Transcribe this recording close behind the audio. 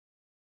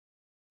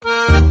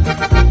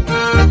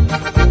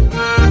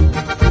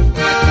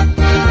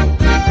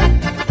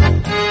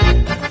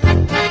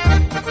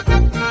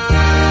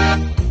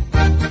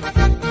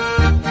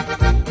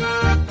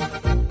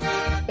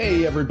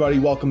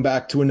everybody. Welcome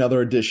back to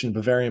another edition of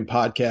Bavarian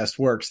Podcast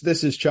Works.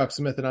 This is Chuck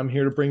Smith, and I'm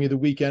here to bring you the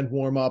weekend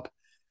warm-up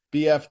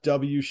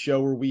BFW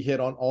show where we hit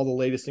on all the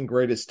latest and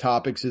greatest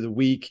topics of the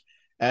week.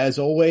 As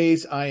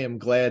always, I am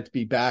glad to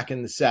be back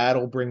in the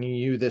saddle bringing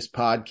you this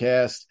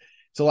podcast.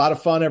 It's a lot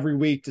of fun every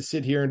week to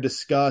sit here and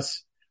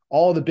discuss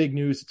all the big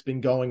news that's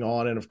been going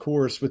on. And of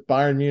course, with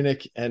Bayern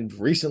Munich and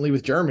recently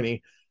with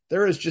Germany,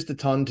 there is just a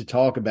ton to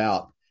talk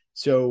about.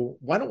 So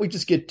why don't we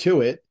just get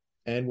to it?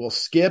 And we'll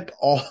skip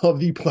all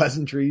of the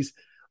pleasantries.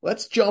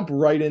 Let's jump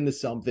right into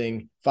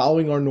something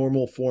following our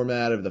normal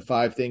format of the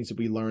 5 things that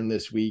we learned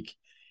this week.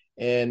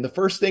 And the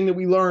first thing that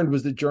we learned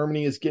was that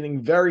Germany is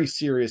getting very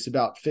serious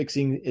about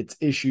fixing its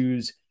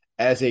issues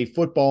as a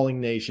footballing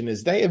nation,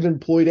 as they have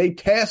employed a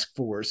task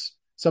force,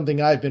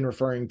 something I've been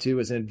referring to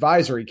as an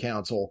advisory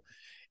council,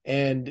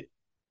 and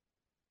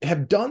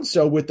have done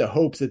so with the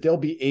hopes that they'll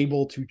be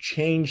able to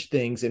change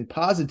things and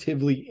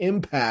positively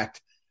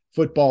impact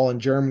football in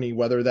Germany,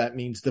 whether that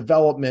means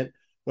development,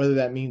 whether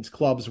that means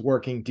clubs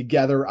working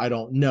together, I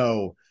don't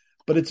know.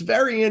 But it's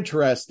very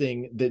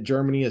interesting that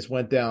Germany has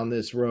went down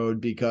this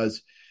road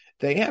because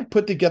they have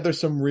put together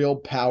some real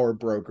power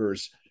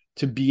brokers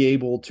to be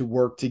able to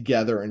work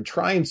together and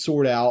try and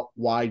sort out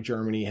why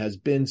Germany has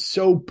been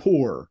so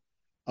poor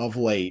of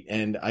late.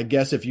 And I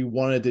guess if you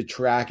wanted to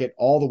track it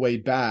all the way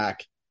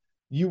back,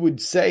 you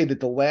would say that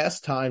the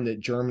last time that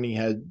Germany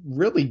had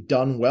really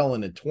done well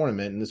in a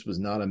tournament, and this was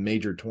not a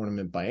major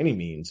tournament by any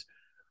means,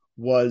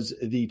 was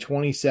the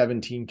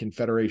 2017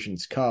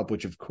 Confederations Cup,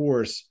 which of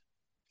course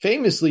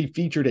famously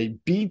featured a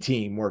B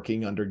team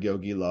working under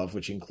Jogi Löw,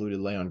 which included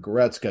Leon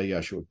Goretzka,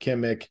 Joshua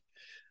Kimmich,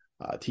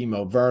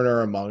 Timo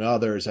Werner, among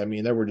others. I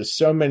mean, there were just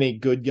so many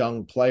good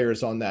young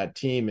players on that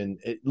team, and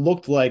it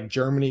looked like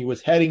Germany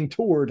was heading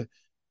toward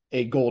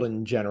a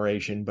golden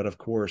generation, but of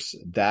course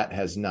that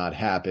has not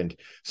happened.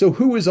 So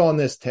who is on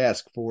this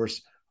task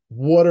force?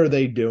 What are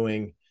they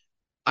doing?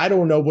 I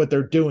don't know what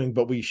they're doing,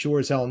 but we sure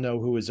as hell know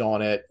who is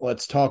on it.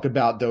 Let's talk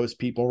about those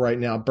people right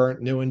now. Bernd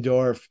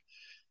Neuendorf,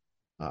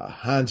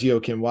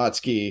 Hans-Joachim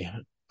Watzke,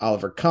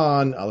 Oliver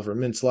Kahn, Oliver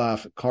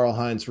Minzlaff,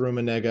 Karl-Heinz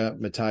Rummenigge,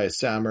 Matthias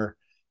Sammer,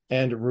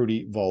 and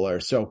Rudi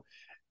Völler. So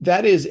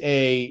that is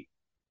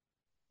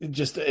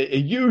just a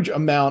huge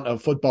amount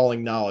of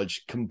footballing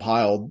knowledge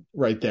compiled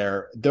right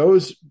there.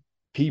 Those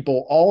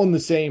people all in the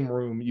same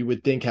room, you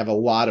would think have a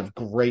lot of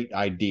great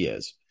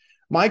ideas.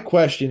 My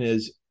question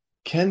is,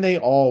 can they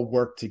all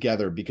work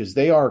together? Because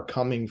they are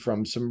coming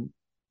from some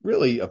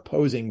really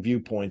opposing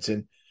viewpoints.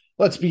 And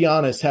let's be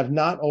honest, have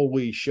not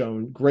always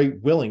shown great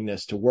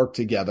willingness to work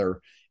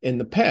together in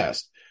the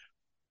past.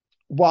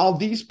 While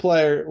these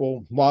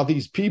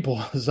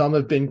people, some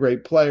have been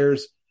great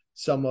players,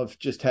 some have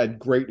just had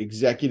great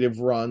executive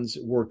runs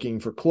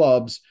working for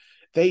clubs,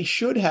 they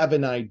should have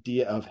an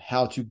idea of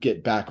how to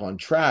get back on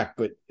track,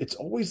 but it's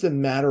always a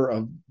matter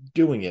of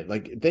doing it.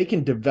 Like, they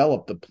can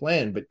develop the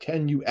plan, but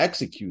can you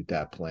execute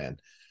that plan?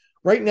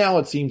 Right now,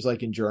 it seems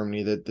like in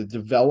Germany that the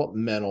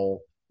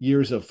developmental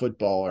years of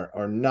football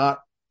are not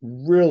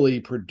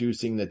really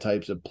producing the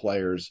types of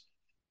players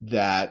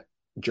that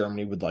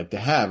Germany would like to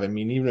have. I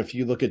mean, even if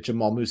you look at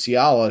Jamal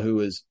Musiala, who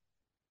is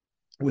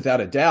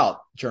without a doubt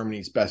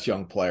Germany's best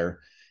young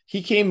player,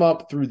 he came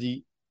up through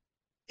the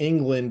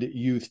England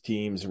youth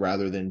teams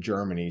rather than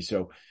Germany.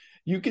 So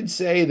you could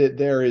say that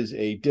there is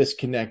a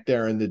disconnect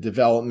there in the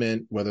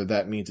development, whether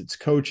that means it's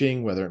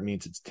coaching, whether it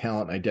means it's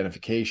talent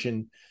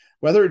identification,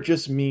 whether it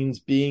just means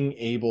being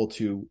able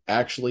to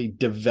actually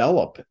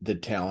develop the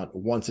talent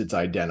once it's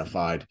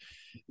identified.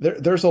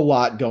 There's a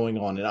lot going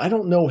on, and I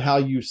don't know how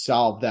you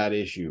solve that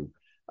issue.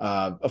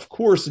 Of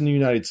course, in the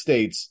United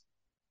States,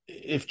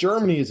 if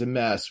Germany is a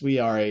mess, we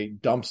are a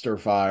dumpster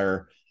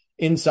fire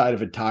inside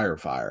of a tire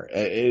fire.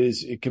 It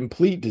is a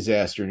complete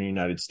disaster in the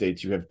United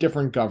States. You have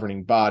different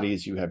governing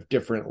bodies. You have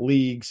different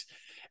leagues.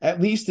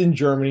 At least in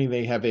Germany,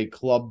 they have a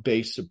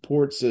club-based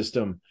support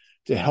system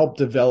to help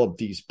develop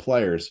these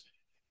players.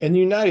 In the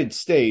United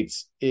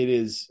States, it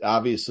is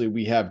obviously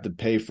we have the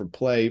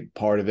pay-for-play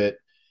part of it,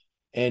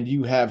 and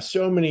you have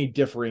so many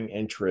differing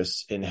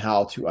interests in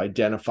how to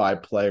identify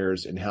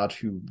players and how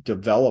to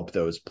develop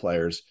those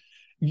players.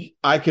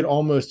 I could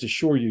almost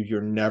assure you you're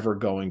never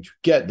going to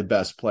get the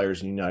best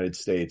players in the United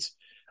States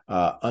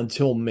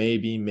until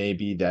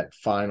maybe that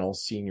final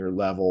senior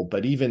level.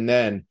 But even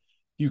then,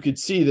 you could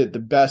see that the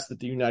best that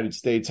the United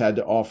States had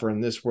to offer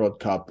in this World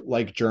Cup,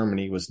 like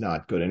Germany, was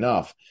not good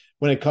enough.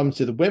 When it comes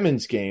to the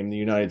women's game, the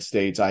United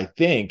States, I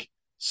think,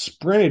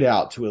 sprinted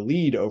out to a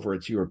lead over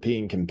its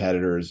European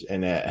competitors,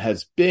 and it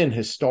has been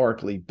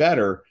historically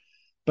better.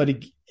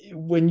 But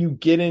when you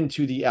get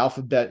into the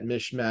alphabet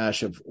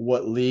mishmash of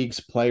what leagues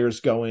players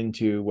go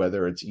into,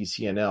 whether it's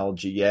ECNL,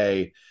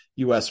 GA,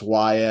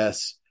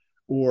 USYS,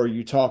 or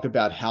you talk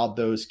about how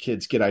those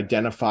kids get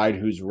identified,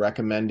 who's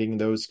recommending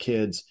those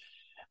kids,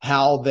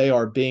 how they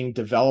are being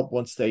developed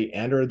once they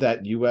enter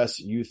that U.S.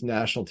 youth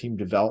national team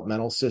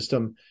developmental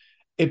system,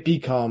 it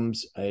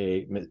becomes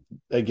a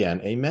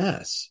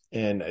mess.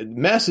 And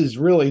mess is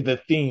really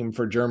the theme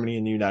for Germany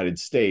and the United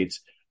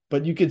States.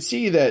 But you could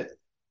see that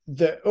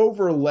the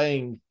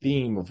overlaying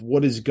theme of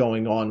what is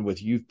going on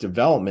with youth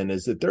development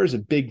is that there's a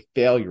big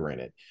failure in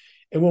it.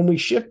 And when we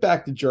shift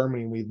back to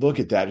Germany and we look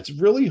at that, it's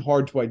really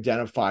hard to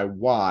identify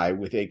why,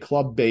 with a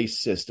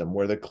club-based system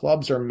where the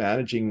clubs are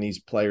managing these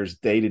players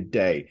day to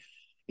day,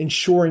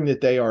 ensuring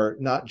that they are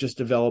not just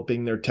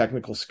developing their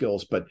technical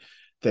skills, but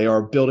they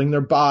are building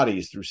their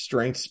bodies through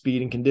strength,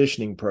 speed, and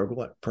conditioning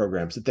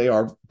programs, that they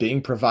are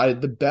being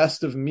provided the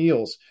best of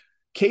meals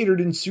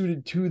catered and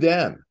suited to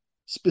them,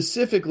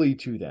 specifically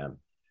to them.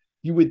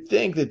 You would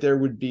think that there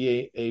would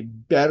be a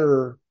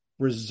better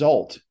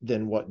result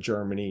than what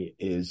Germany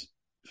is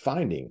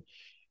finding.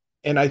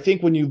 And I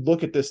think when you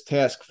look at this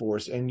task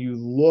force and you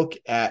look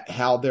at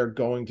how they're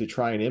going to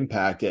try and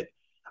impact it,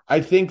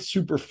 I think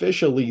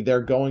superficially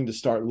they're going to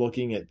start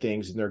looking at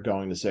things and they're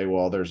going to say,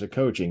 well, there's a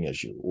coaching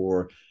issue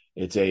or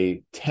it's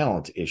a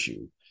talent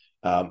issue.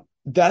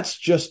 That's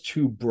just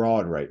too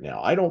broad right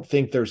now. I don't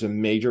think there's a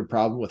major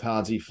problem with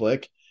Hansi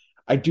Flick.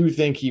 I do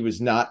think he was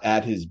not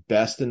at his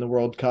best in the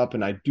World Cup,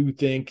 and I do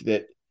think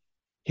that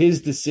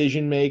his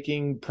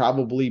decision-making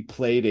probably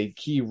played a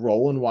key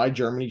role in why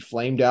Germany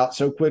flamed out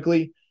so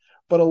quickly.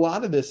 But a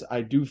lot of this,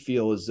 I do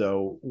feel as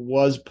though,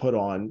 was put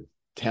on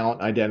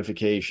talent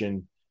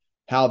identification,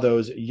 how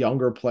those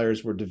younger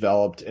players were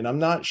developed, and I'm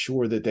not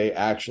sure that they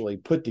actually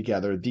put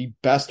together the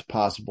best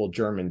possible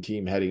German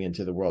team heading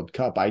into the World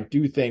Cup. I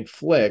do think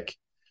Flick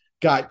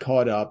got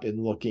caught up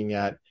in looking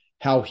at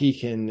how he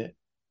can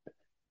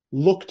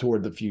look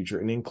toward the future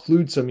and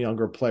include some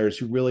younger players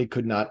who really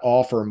could not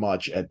offer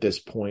much at this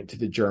point to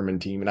the German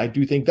team. And I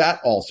do think that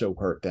also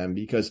hurt them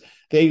because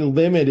they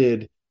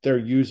limited their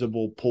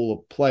usable pool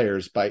of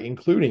players by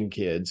including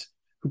kids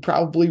who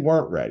probably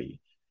weren't ready.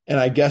 And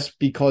I guess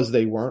because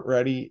they weren't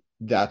ready,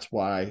 that's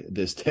why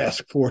this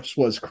task force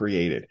was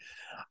created.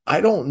 I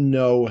don't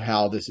know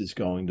how this is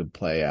going to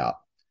play out.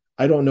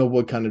 I don't know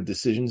what kind of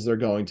decisions they're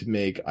going to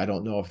make. I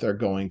don't know if they're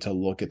going to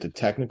look at the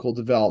technical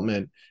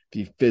development,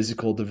 the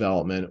physical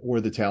development,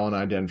 or the talent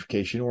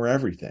identification, or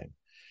everything.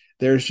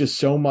 There's just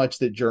so much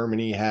that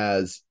Germany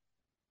has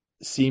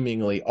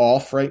seemingly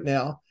off right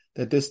now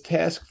that this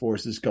task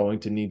force is going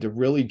to need to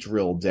really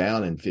drill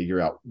down and figure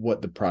out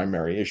what the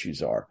primary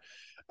issues are.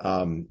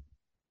 But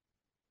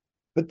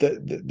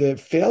the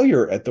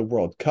failure at the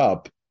World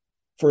Cup,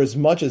 for as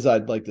much as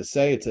I'd like to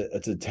say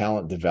it's a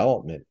talent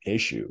development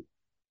issue,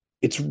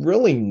 it's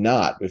really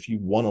not if you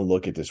want to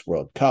look at this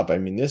World Cup. I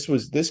mean,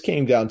 this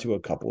came down to a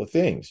couple of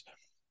things.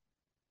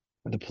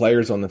 The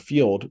players on the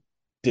field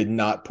did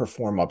not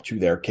perform up to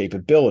their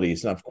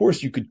capabilities. Now, of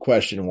course, you could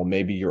question, well,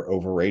 maybe you're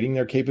overrating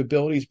their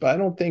capabilities, but I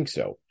don't think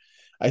so.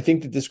 I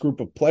think that this group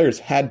of players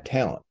had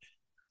talent.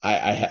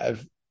 I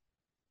have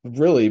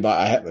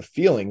a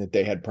feeling that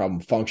they had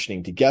problem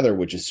functioning together,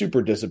 which is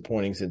super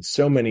disappointing since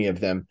so many of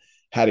them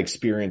had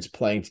experience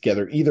playing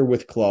together, either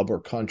with club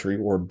or country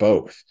or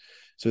both.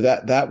 So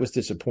that was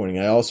disappointing.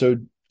 I also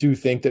do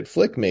think that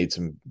Flick made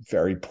some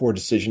very poor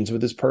decisions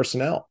with his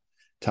personnel.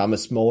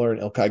 Thomas Muller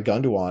and Ilkay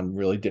Gundogan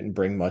really didn't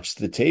bring much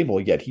to the table,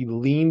 yet he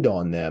leaned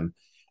on them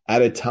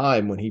at a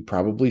time when he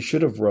probably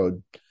should have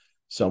rode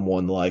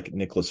someone like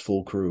Niklas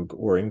Füllkrug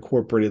or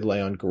incorporated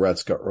Leon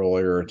Goretzka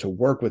earlier to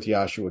work with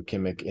Joshua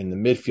Kimmich in the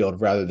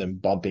midfield rather than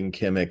bumping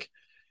Kimmich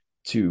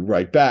to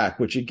right back,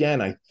 which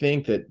again, I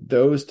think that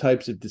those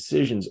types of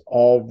decisions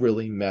all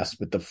really mess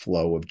with the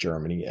flow of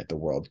Germany at the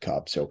World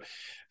Cup. So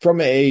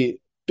from a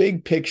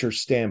big picture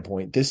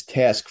standpoint, this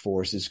task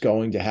force is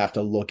going to have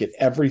to look at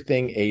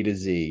everything A to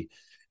Z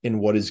in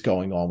what is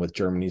going on with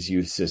Germany's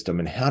youth system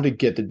and how to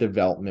get the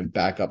development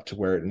back up to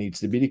where it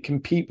needs to be to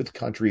compete with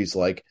countries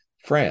like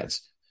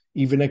France,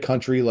 even a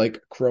country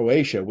like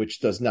Croatia, which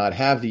does not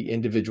have the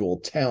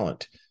individual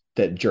talent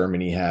that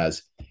Germany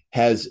has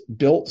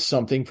built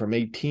something from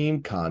a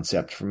team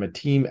concept, from a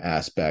team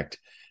aspect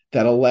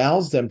that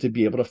allows them to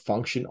be able to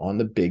function on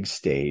the big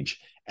stage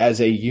as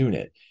a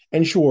unit.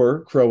 And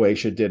sure,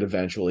 Croatia did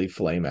eventually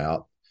flame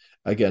out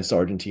against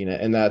Argentina,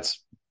 and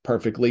that's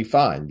perfectly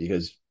fine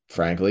because,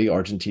 frankly,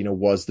 Argentina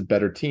was the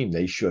better team.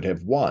 They should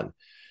have won.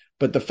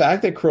 But the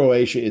fact that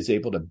Croatia is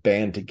able to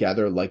band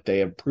together like they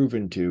have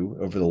proven to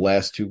over the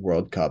last two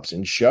World Cups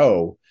and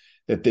show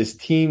that this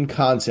team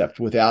concept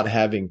without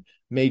having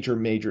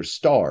major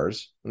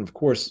stars. And of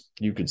course,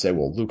 you could say,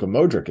 well, Luka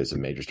Modric is a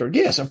major star.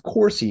 Yes, of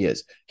course he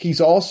is.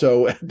 He's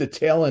also at the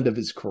tail end of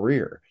his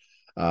career.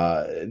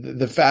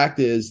 The fact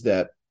is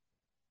that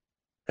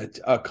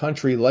a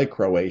country like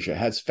Croatia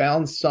has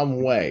found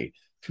some way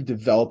to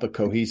develop a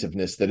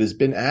cohesiveness that has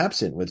been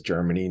absent with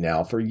Germany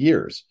now for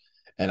years.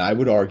 And I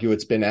would argue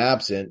it's been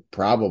absent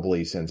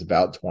probably since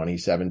about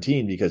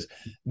 2017, because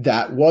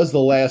that was the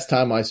last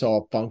time I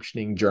saw a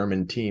functioning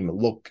German team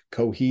look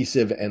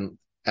cohesive and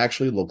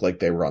actually looked like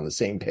they were on the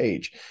same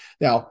page.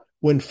 Now,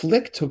 when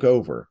Flick took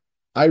over,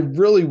 I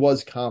really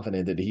was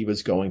confident that he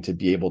was going to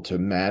be able to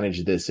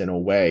manage this in a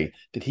way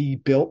that he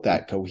built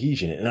that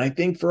cohesion. And I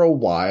think for a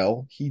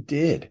while he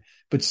did.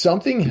 But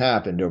something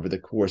happened over the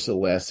course of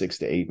the last 6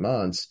 to 8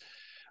 months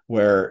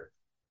where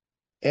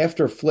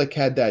after Flick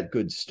had that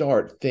good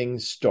start,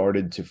 things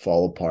started to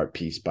fall apart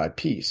piece by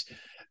piece.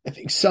 I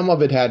think some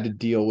of it had to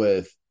deal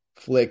with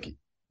Flick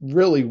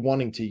really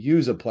wanting to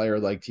use a player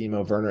like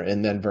Timo Werner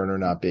and then Werner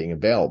not being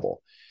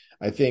available.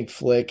 I think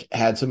Flick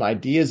had some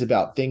ideas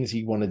about things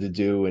he wanted to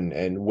do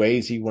and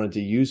ways he wanted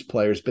to use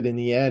players, but in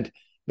the end,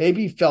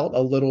 maybe felt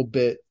a little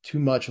bit too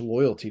much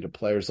loyalty to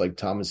players like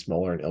Thomas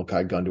Muller and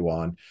Ilkay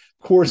Gundogan.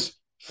 Of course,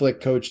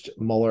 Flick coached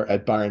Muller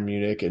at Bayern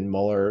Munich, and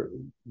Muller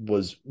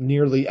was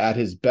nearly at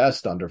his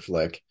best under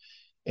Flick.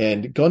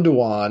 And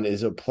Gundogan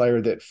is a player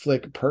that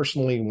Flick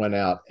personally went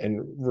out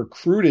and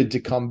recruited to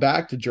come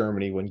back to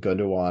Germany when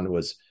Gundogan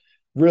was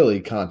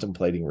really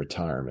contemplating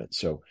retirement.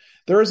 So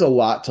there is a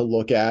lot to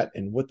look at.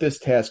 And what this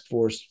task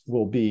force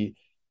will be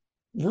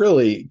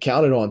really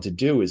counted on to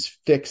do is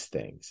fix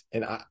things.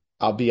 And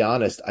I'll be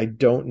honest, I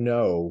don't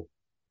know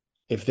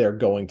if they're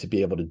going to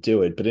be able to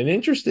do it. But an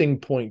interesting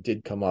point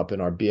did come up in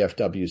our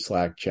BFW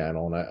Slack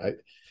channel. And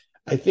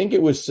I think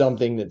it was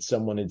something that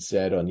someone had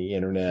said on the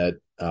internet.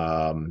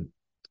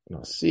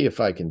 I'll see if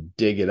I can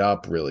dig it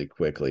up really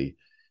quickly.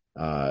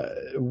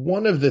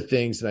 One of the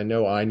things, and I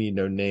know I Need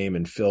No Name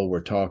and Phil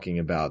were talking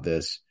about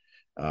this,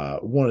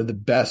 one of the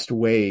best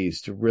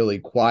ways to really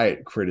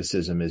quiet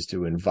criticism is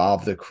to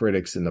involve the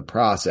critics in the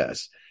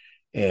process.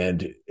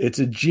 And it's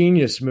a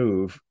genius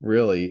move,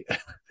 really.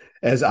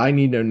 As I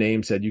Need No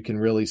Name said, you can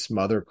really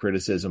smother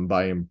criticism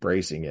by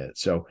embracing it.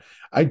 So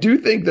I do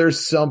think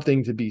there's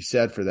something to be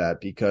said for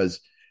that, because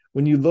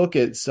when you look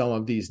at some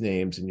of these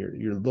names and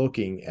you're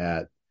looking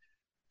at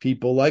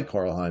people like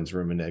Karl-Heinz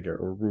Rummenigge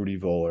or Rudi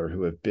Völler,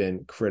 who have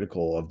been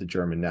critical of the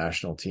German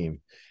national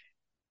team,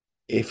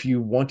 if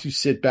you want to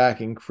sit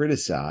back and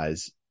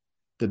criticize,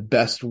 the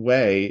best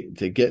way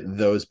to get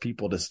those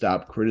people to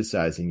stop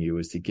criticizing you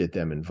is to get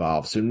them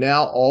involved. So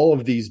now all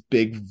of these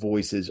big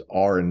voices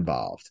are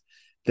involved.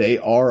 They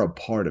are a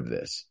part of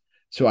this.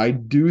 So I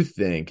do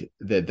think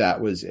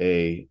that was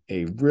a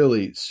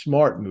really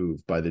smart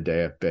move by the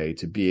DFB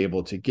to be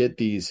able to get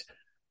these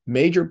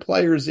major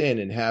players in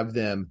and have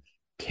them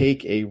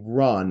take a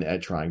run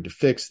at trying to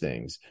fix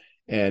things.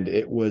 And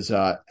it was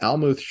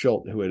Almuth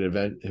Schuldt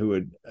who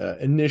had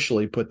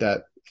initially put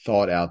that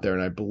thought out there,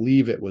 and I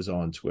believe it was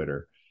on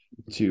Twitter,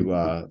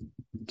 to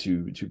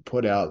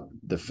put out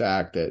the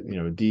fact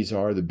that these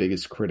are the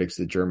biggest critics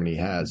that Germany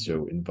has,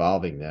 so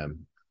involving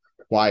them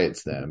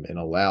quiets them and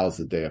allows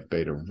the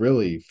DFB to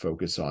really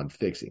focus on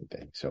fixing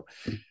things. So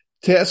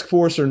task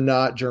force or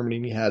not,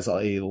 Germany has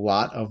a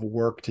lot of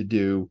work to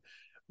do.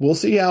 We'll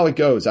see how it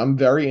goes. I'm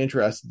very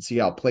interested to see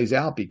how it plays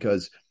out,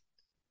 because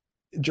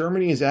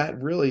Germany is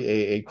at really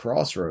a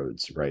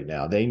crossroads right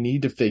now. They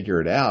need to figure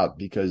it out,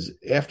 because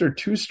after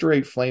 2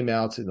 straight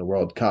flameouts in the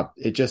World Cup,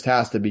 it just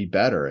has to be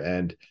better.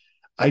 And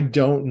I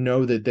don't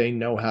know that they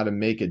know how to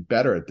make it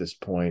better at this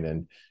point.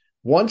 And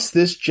once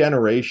this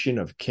generation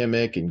of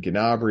Kimmich and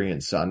Gnabry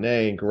and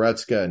Sané and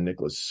Goretzka and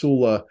Niklas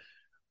Süle,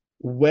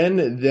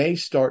 when they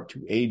start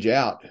to age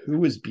out,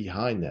 who is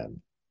behind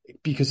them?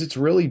 Because it's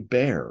really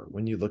bare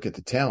when you look at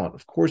the talent.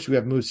 Of course, you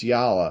have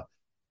Musiala,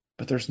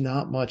 but there's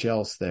not much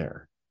else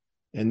there.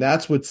 And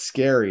that's what's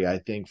scary, I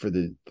think, for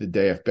the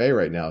DFB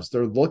right now, is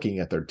they're looking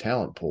at their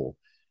talent pool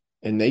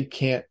and they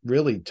can't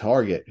really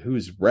target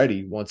who's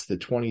ready once the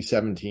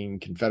 2017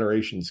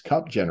 Confederations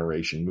Cup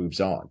generation moves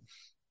on.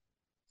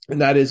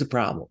 And that is a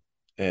problem.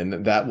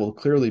 And that will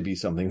clearly be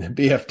something that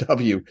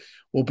BFW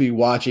will be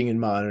watching and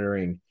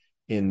monitoring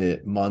in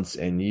the months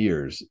and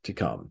years to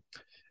come.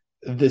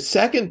 The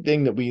second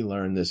thing that we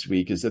learned this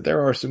week is that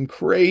there are some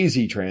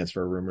crazy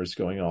transfer rumors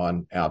going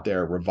on out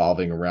there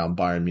revolving around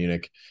Bayern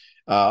Munich.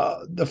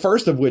 The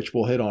first of which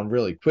we'll hit on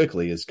really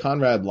quickly is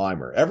Konrad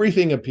Laimer.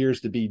 Everything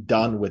appears to be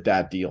done with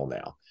that deal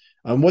now.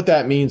 What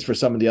that means for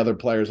some of the other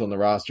players on the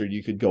roster,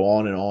 you could go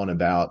on and on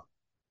about.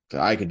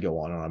 I could go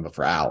on and on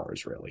for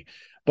hours, really.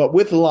 But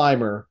with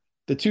Laimer,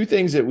 the two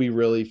things that we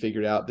really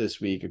figured out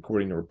this week,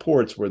 according to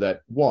reports, were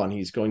that, one,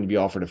 he's going to be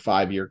offered a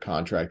 5-year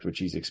contract, which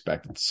he's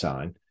expected to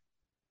sign.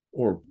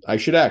 Or I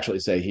should actually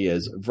say he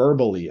has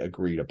verbally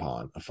agreed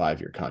upon a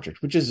 5-year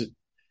contract, which is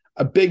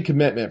a big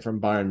commitment from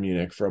Bayern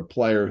Munich for a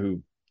player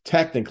who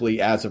technically,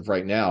 as of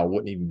right now,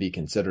 wouldn't even be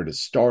considered a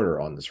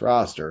starter on this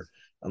roster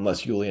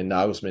unless Julian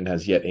Nagelsmann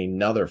has yet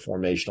another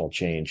formational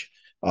change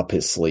up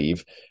his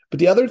sleeve. But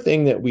the other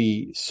thing that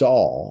we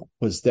saw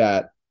was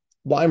that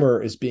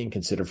Laimer is being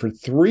considered for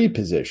 3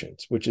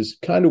 positions, which is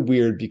kind of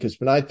weird, because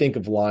when I think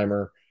of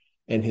Laimer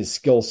and his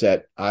skill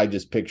set, I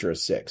just picture a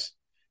 6.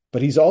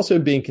 But he's also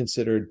being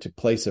considered to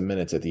play some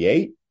minutes at the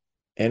 8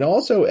 and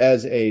also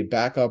as a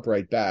backup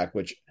right back,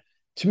 which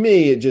to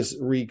me, it just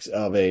reeks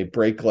of a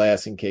break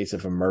glass in case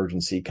of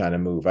emergency kind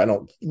of move. I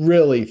don't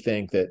really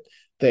think that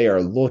they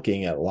are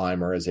looking at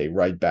Laimer as a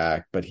right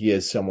back, but he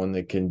is someone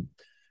that can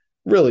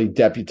really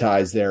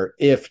deputize there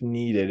if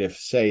needed, if,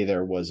 say,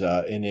 there was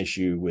an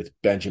issue with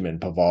Benjamin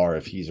Pavard,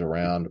 if he's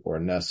around, or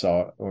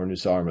Nusar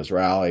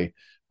Mazraoui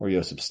or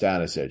Josip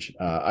Stanisic.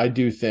 I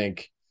do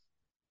think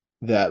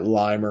that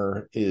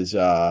Laimer is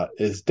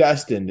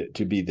destined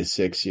to be the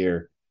 6th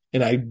year.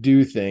 And I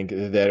do think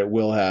that it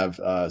will have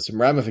some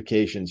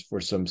ramifications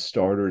for some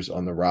starters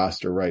on the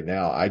roster right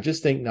now. I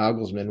just think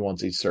Nagelsmann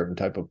wants a certain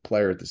type of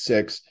player at the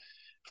 6.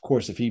 Of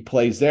course, if he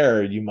plays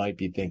there, you might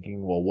be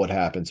thinking, well, what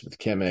happens with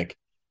Kimmich?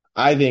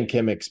 I think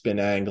Kimmich's been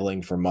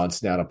angling for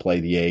months now to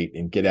play the 8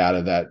 and get out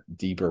of that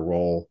deeper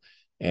role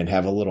and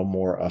have a little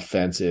more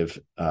offensive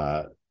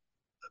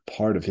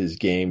part of his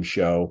game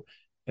show.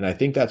 And I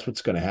think that's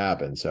what's going to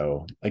happen.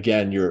 So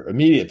again, your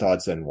immediate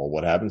thoughts then, well,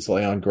 what happens to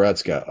Leon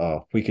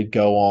Goretzka? We could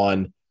go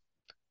on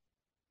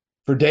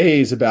for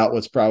days about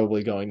what's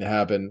probably going to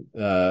happen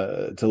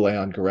to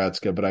Leon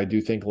Goretzka, but I do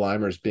think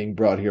Leimer's being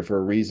brought here for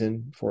a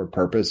reason, for a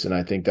purpose, and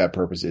I think that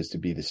purpose is to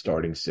be the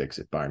starting 6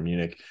 at Bayern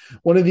Munich.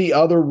 One of the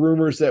other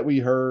rumors that we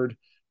heard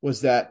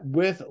was that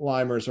with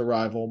Leimer's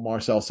arrival,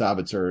 Marcel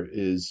Sabitzer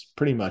is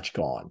pretty much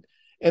gone.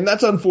 And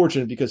that's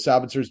unfortunate because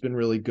Sabitzer's been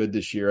really good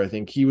this year. I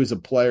think he was a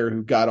player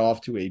who got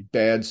off to a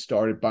bad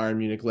start at Bayern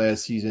Munich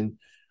last season.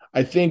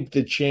 I think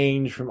the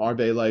change from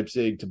RB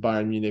Leipzig to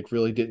Bayern Munich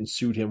really didn't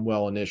suit him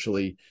well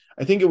initially.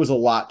 I think it was a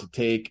lot to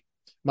take.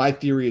 My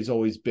theory has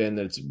always been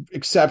that it's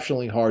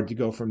exceptionally hard to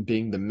go from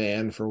being the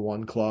man for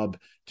one club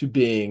to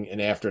being an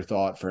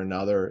afterthought for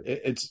another.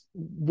 It's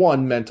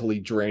one, mentally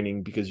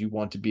draining because you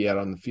want to be out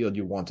on the field,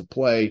 you want to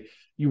play,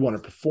 you want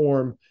to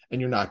perform, and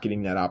you're not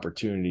getting that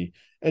opportunity.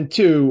 And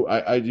two,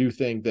 I do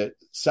think that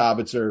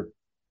Sabitzer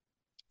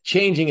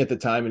changing at the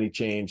time and he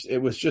changed,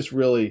 it was just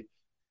really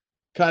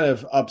kind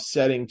of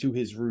upsetting to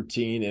his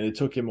routine, and it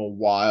took him a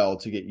while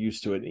to get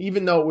used to it.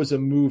 Even though it was a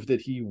move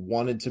that he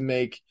wanted to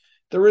make,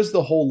 there is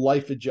the whole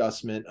life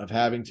adjustment of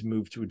having to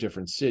move to a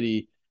different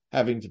city,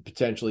 having to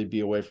potentially be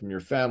away from your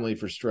family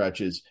for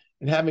stretches,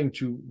 and having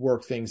to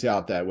work things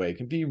out that way. It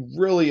can be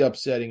really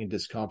upsetting and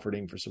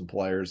discomforting for some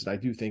players, and I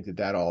do think that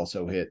that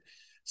also hit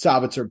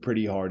Sabitzer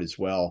pretty hard as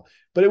well.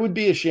 But it would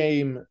be a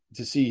shame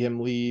to see him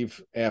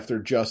leave after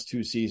just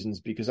 2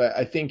 seasons because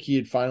I think he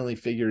had finally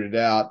figured it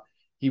out.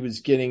 He was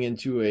getting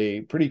into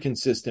a pretty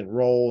consistent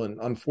role. And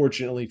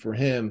unfortunately for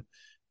him,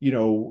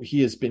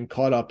 he has been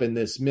caught up in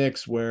this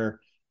mix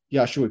where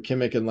Joshua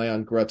Kimmich and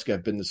Leon Goretzka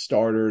have been the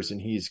starters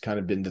and he's kind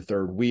of been the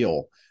third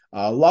wheel.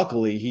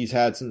 Luckily, he's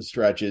had some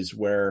stretches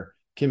where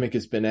Kimmich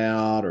has been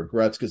out or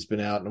Goretzka's been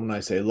out. And when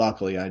I say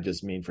luckily, I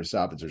just mean for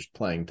Sabitzer's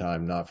playing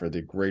time, not for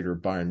the greater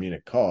Bayern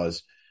Munich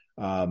cause.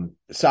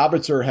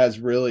 Sabitzer has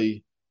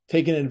really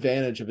taken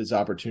advantage of his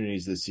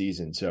opportunities this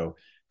season. So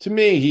to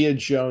me, he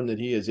had shown that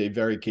he is a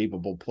very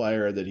capable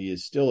player, that he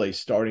is still a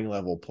starting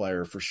level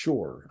player for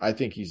sure. I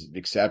think he's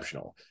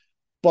exceptional.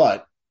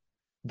 But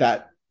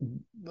that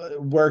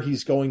where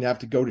he's going to have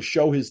to go to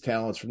show his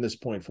talents from this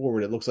point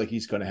forward, it looks like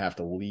he's going to have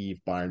to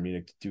leave Bayern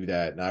Munich to do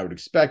that. And I would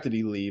expect that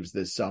he leaves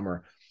this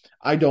summer.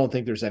 I don't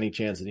think there's any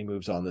chance that he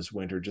moves on this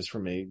winter just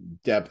from a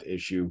depth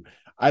issue.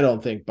 I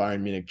don't think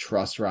Bayern Munich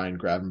trusts Ryan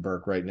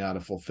Gravenberch right now to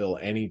fulfill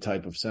any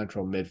type of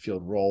central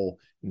midfield role.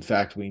 In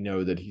fact, we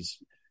know that he's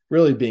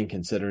really being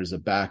considered as a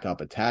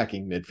backup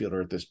attacking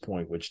midfielder at this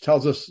point, which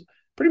tells us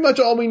pretty much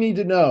all we need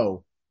to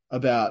know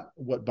about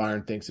what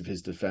Bayern thinks of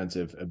his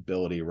defensive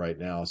ability right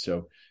now.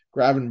 So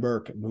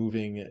Gravenberch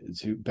moving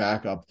to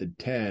back up the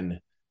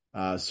 10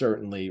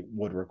 certainly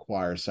would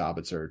require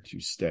Sabitzer to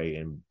stay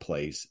in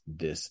place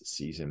this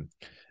season.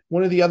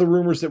 One of the other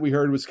rumors that we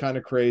heard was kind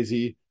of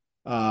crazy,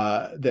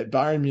 that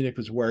Bayern Munich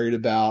was worried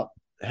about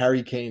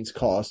Harry Kane's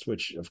cost,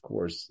 which of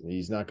course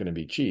he's not going to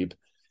be cheap,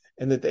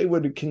 and that they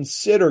would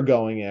consider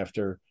going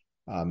after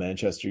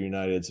Manchester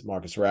United's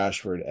Marcus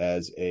Rashford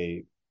as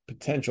a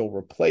potential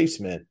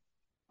replacement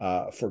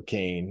for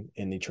Kane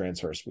in the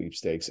transfer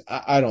sweepstakes.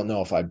 I don't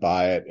know if I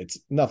buy it. It's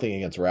nothing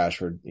against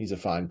Rashford. He's a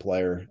fine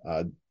player,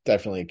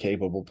 definitely a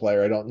capable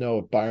player. I don't know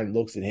if Bayern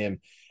looks at him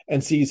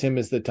and sees him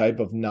as the type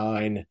of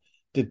 9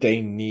 that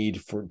they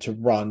need to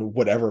run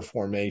whatever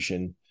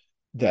formation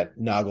that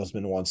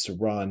Nagelsmann wants to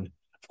run.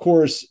 Of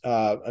course,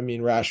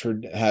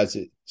 Rashford has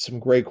some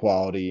great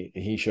quality.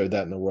 He showed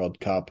that in the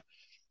World Cup.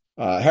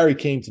 Harry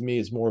Kane to me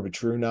is more of a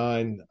true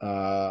 9.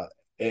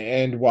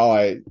 And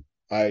while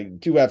I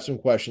do have some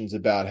questions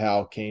about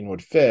how Kane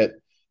would fit,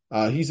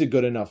 he's a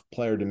good enough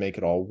player to make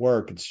it all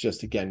work. It's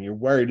just, again, you're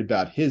worried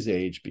about his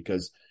age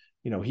because,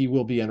 he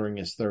will be entering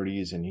his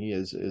 30s and he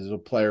is a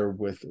player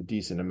with a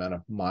decent amount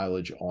of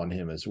mileage on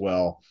him as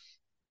well.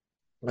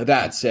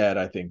 That said,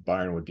 I think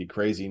Bayern would be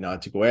crazy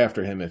not to go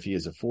after him if he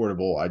is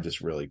affordable. I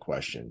just really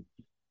question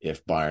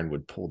if Bayern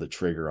would pull the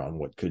trigger on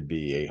what could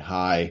be a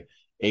high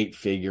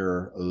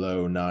 8-figure,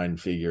 low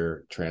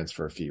 9-figure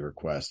transfer fee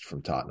request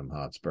from Tottenham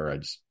Hotspur.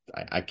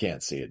 I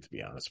can't see it, to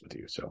be honest with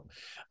you. So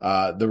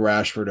the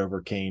Rashford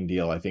over Kane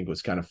deal, I think,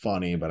 was kind of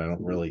funny, but I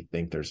don't really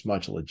think there's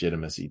much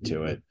legitimacy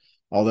to it.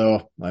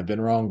 Although I've been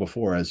wrong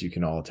before, as you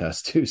can all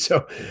attest to.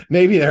 So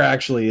maybe there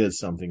actually is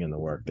something in the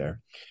work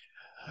there.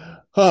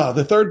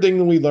 The third thing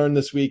that we learned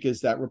this week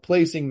is that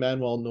replacing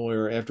Manuel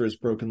Neuer after his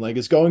broken leg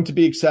is going to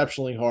be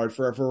exceptionally hard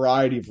for a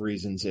variety of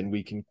reasons, and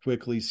we can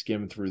quickly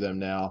skim through them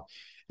now.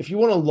 If you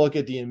want to look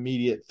at the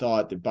immediate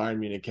thought that Bayern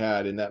Munich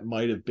had, and that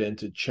might have been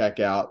to check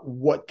out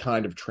what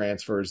kind of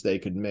transfers they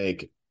could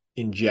make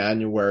in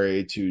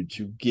January to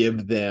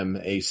give them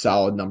a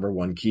solid number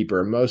 1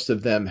 keeper. Most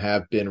of them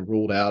have been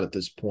ruled out at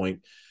this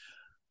point.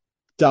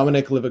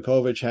 Dominik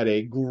Livakovic had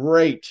a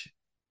great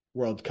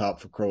World Cup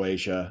for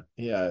Croatia.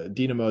 Yeah,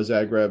 Dinamo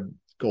Zagreb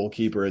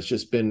goalkeeper has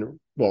just been,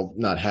 well,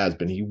 not has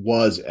been, he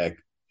was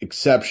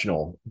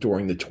exceptional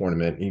during the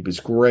tournament. He was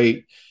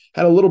great.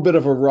 Had a little bit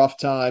of a rough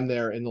time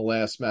there in the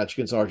last match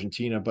against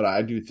Argentina, but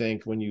I do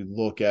think when you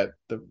look at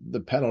the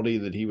penalty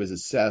that he was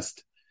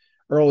assessed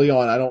early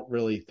on, I don't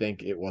really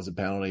think it was a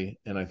penalty,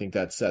 and I think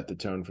that set the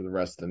tone for the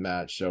rest of the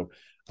match. So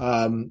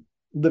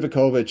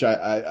Livakovic,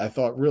 I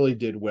thought really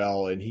did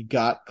well, and he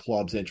got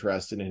clubs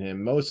interested in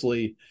him,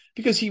 mostly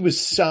because he was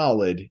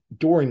solid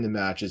during the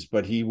matches,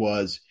 but he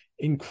was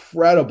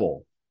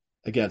incredible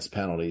against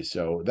penalties.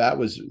 So that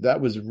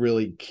was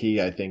really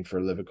key, I think,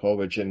 for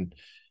Livakovic. And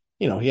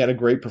he had a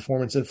great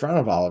performance in front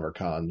of Oliver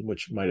Kahn,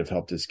 which might have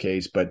helped his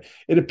case. But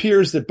it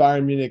appears that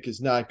Bayern Munich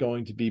is not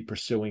going to be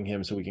pursuing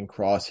him, so we can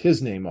cross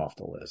his name off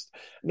the list.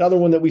 Another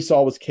one that we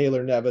saw was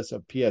Keylor Navas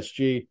of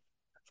PSG.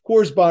 Of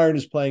course, Bayern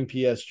is playing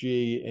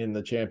PSG in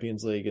the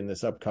Champions League in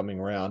this upcoming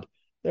round.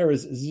 There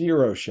is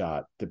zero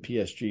shot that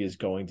PSG is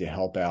going to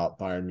help out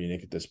Bayern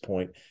Munich at this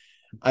point.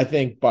 I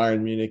think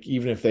Bayern Munich,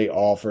 even if they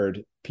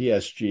offered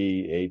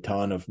PSG a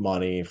ton of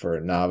money for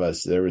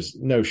Navas, there was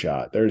no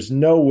shot. There's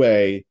no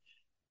way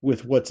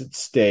with what's at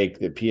stake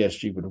that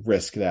PSG would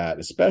risk that,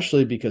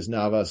 especially because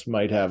Navas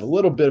might have a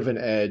little bit of an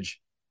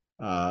edge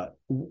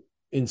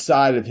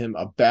inside of him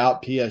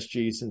about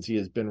PSG since he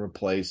has been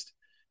replaced.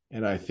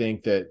 And I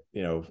think that,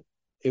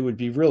 it would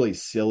be really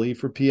silly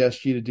for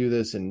PSG to do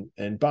this. And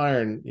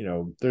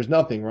Bayern, there's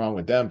nothing wrong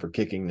with them for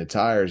kicking the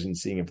tires and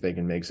seeing if they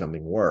can make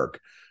something work,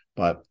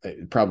 but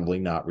probably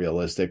not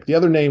realistic. The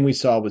other name we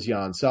saw was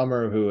Jan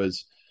Sommer, who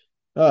is,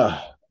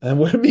 and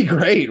would be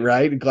great,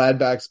 right?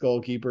 Gladbach's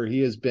goalkeeper. He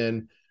has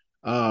been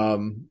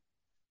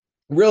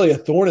really a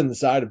thorn in the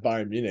side of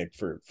Bayern Munich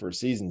for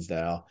seasons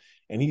now.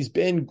 And he's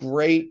been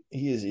great.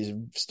 He's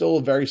still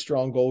a very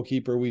strong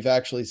goalkeeper. We've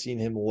actually seen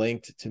him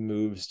linked to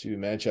moves to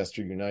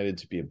Manchester United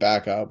to be a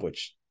backup,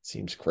 which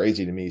seems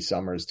crazy to me.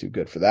 Sommer is too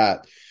good for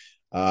that.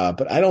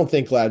 But I don't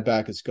think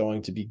Gladbach is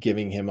going to be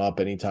giving him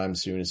up anytime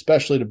soon,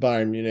 especially to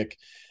Bayern Munich.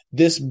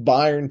 This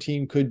Bayern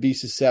team could be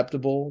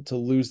susceptible to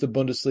lose the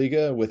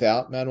Bundesliga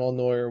without Manuel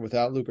Neuer,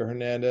 without Luka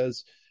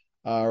Hernandez.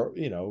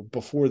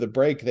 Before the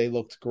break, they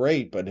looked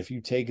great. But if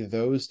you take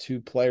those two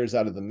players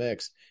out of the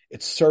mix,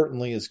 it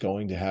certainly is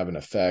going to have an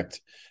effect.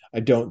 I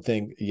don't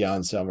think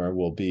Jan Sommer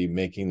will be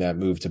making that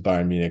move to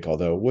Bayern Munich,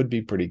 although it would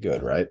be pretty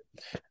good, right?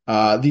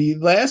 The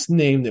last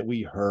name that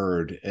we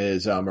heard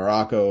is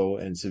Morocco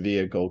and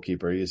Sevilla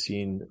goalkeeper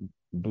Yassine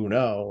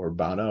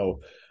Bono,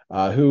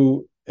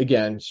 who,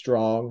 again,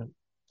 strong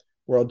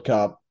World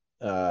Cup,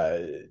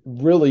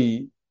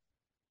 really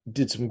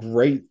did some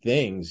great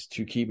things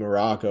to keep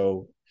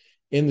Morocco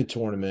in the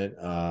tournament,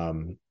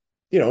 and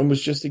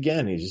was just,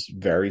 again, he's just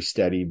very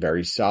steady,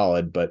 very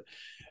solid. But,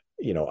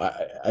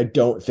 I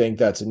don't think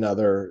that's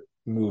another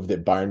move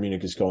that Bayern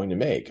Munich is going to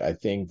make. I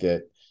think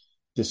that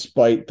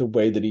despite the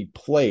way that he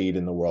played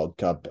in the World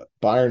Cup,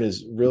 Bayern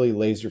is really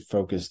laser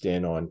focused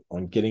in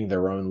on getting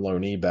their own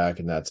loanee back,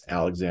 and that's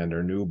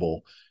Alexander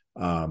Nubel.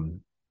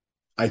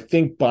 I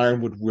think Bayern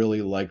would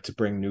really like to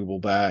bring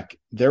Nubel back.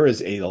 There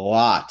is a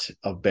lot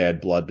of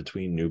bad blood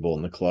between Nubel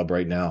and the club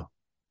right now.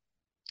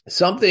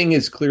 Something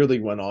has clearly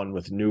went on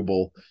with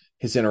Nubel,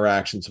 his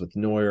interactions with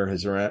Neuer,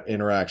 his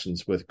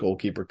interactions with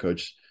goalkeeper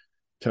coach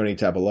Tony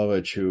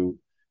Tapalovic, who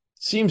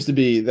seems to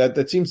be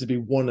that seems to be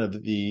one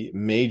of the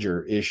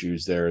major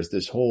issues there, is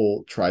this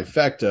whole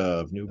trifecta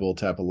of Nubel,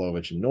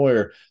 Tapalovic, and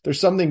Neuer. There's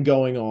something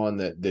going on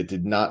that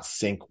did not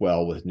sync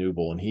well with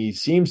Nubel, and he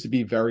seems to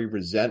be very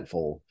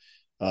resentful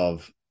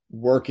of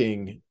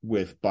working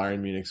with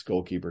Bayern Munich's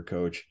goalkeeper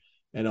coach,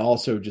 and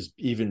also just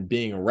even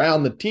being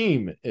around the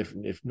team if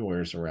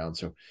Neuer's around.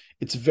 So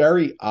it's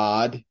very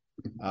odd.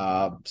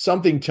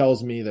 Something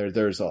tells me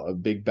there's a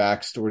big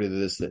backstory to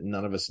this that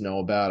none of us know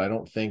about. I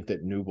don't think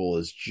that Nubel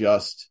is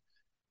just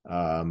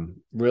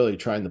really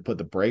trying to put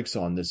the brakes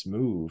on this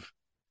move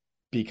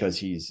because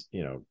he's,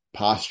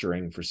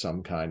 posturing for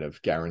some kind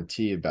of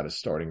guarantee about a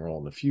starting role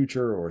in the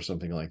future or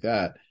something like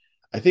that.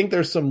 I think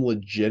there's some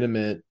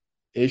legitimate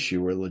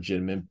issue or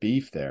legitimate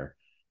beef there.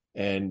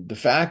 And the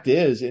fact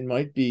is, it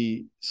might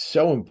be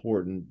so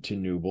important to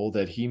Nubel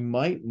that he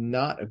might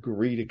not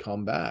agree to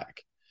come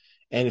back.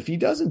 And if he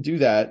doesn't do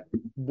that,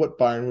 what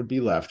Bayern would be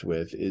left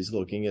with is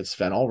looking at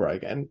Sven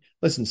Ulreich. And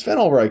listen, Sven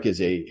Ulreich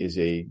is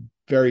a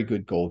very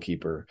good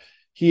goalkeeper.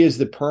 He is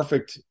the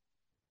perfect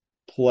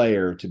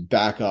player to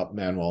back up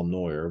Manuel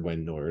Neuer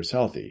when Neuer is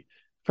healthy.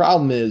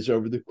 Problem is,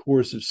 over the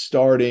course of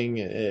starting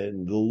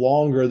and the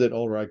longer that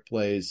Ulreich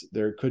plays,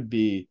 there could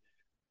be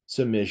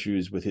some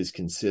issues with his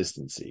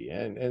consistency.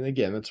 And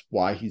again, that's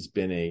why he's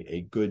been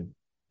a good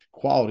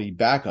quality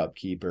backup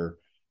keeper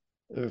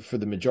for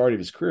the majority of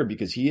his career,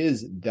 because he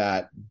is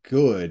that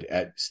good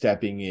at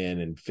stepping in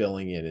and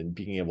filling in and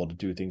being able to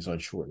do things on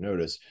short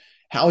notice.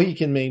 How he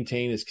can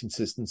maintain his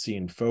consistency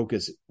and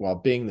focus while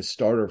being the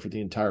starter for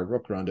the entire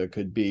Rückrunde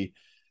could be,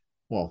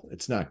 well,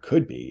 it's not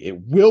could be, it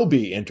will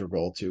be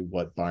integral to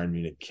what Bayern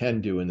Munich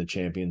can do in the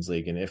Champions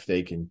League. And if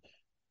they can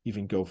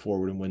even go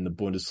forward and win the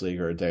Bundesliga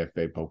or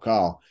DFB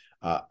Pokal.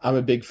 I'm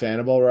a big fan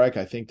of Ulreich.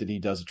 I think that he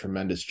does a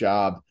tremendous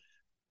job.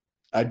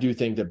 I do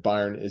think that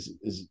Bayern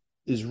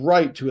is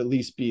right to at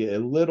least be a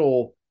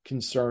little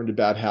concerned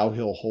about how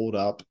he'll hold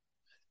up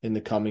in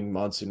the coming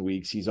months and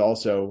weeks. He's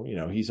also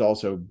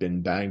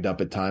been banged up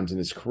at times in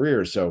his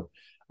career. So,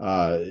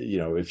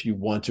 if you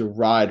want to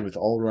ride with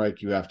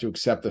Ulreich, you have to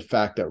accept the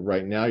fact that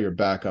right now your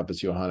backup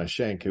is Johannes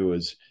Schenk, who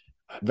is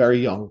a very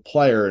young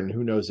player, and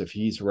who knows if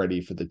he's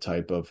ready for the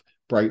type of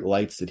bright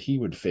lights that he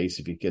would face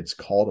if he gets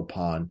called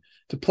upon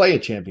to play a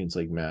Champions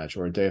League match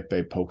or a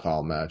DFB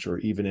Pokal match or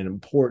even an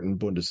important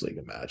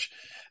Bundesliga match.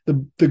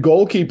 The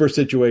goalkeeper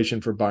situation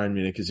for Bayern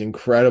Munich is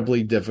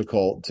incredibly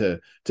difficult to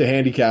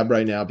handicap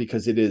right now,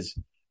 because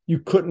you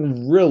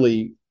couldn't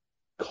really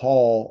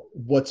call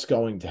what's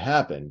going to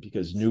happen,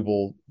 because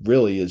Nubel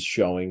really is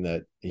showing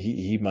that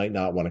he might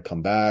not want to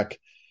come back.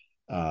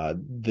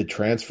 The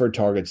transfer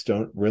targets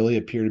don't really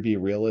appear to be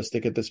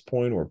realistic at this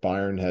point, or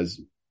Bayern has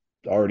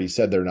already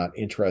said they're not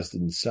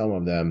interested in some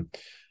of them.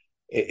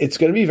 It's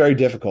going to be very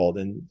difficult.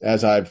 And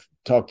as I've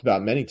talked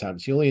about many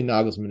times, Julian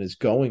Nagelsmann is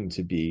going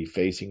to be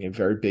facing a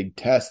very big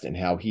test in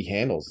how he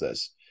handles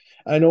this.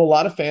 I know a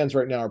lot of fans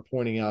right now are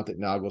pointing out that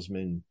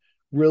Nagelsmann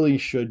really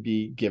should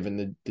be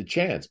given the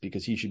chance,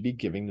 because he should be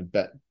given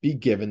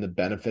the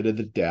benefit of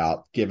the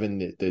doubt,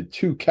 given the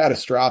two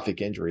catastrophic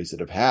injuries that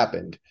have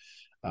happened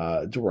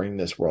during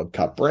this World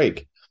Cup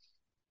break.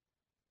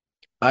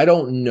 I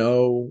don't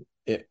know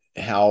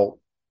how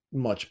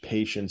much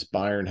patience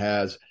Bayern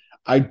has.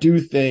 I do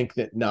think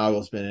that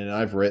Nagelsmann, and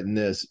I've written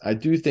this, I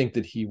do think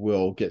that he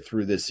will get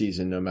through this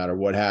season no matter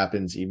what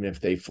happens, even if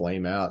they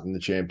flame out in the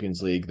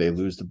Champions League, they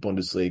lose the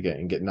Bundesliga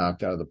and get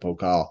knocked out of the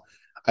Pokal.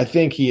 I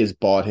think he has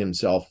bought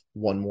himself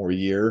one more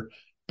year.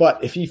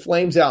 But if he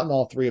flames out in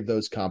all three of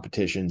those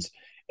competitions,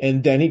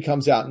 and then he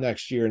comes out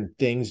next year and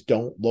things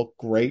don't look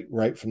great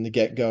right from the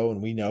get-go,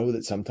 and we know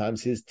that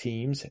sometimes his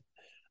teams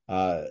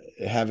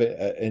have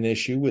an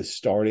issue with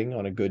starting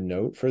on a good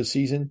note for a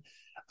season,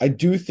 I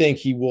do think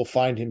he will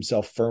find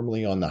himself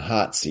firmly on the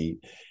hot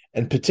seat,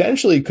 and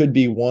potentially could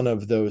be one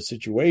of those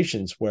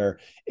situations where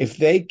if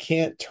they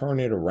can't turn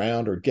it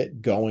around or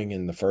get going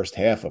in the first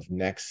half of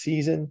next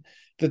season,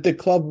 that the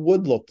club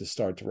would look to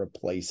start to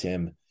replace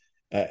him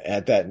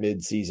at that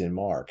mid-season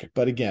mark.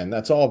 But again,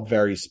 that's all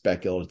very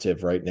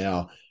speculative right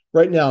now.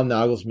 Right now,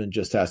 Nagelsmann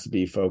just has to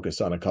be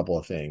focused on a couple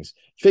of things,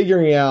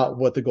 figuring out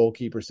what the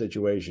goalkeeper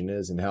situation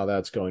is and how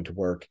that's going to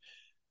work,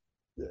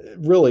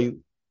 really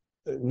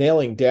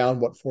nailing down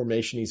what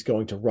formation he's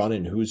going to run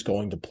and who's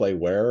going to play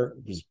where.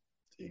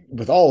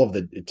 With all of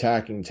the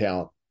attacking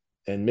talent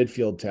and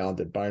midfield talent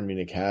that Bayern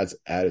Munich has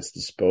at its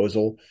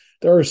disposal,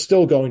 there are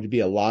still going to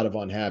be a lot of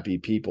unhappy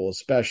people,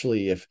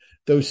 especially if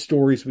those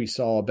stories we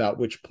saw about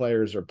which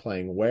players are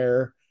playing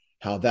where,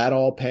 how that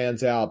all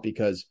pans out,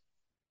 because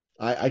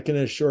I can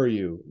assure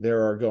you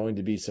there are going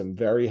to be some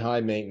very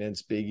high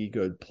maintenance, big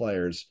egoed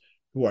players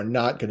who are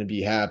not going to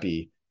be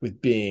happy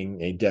with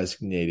being a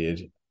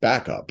designated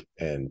backup.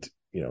 And,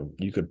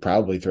 you could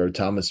probably throw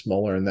Thomas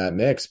Muller in that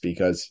mix,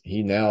 because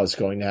he now is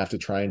going to have to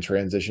try and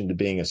transition to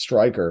being a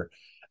striker,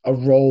 a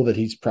role that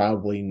he's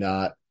probably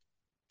not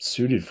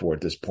suited for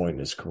at this point in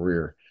his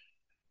career.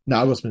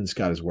 Nagelsmann's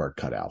got his work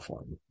cut out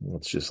for him.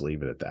 Let's just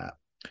leave it at that.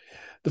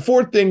 The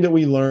fourth thing that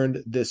we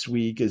learned this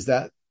week is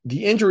that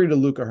the injury to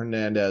Luca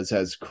Hernandez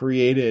has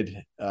created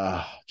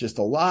just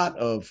a lot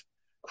of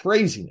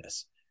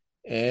craziness.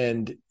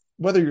 And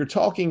whether you're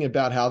talking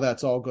about how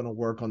that's all going to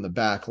work on the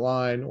back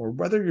line, or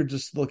whether you're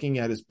just looking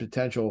at his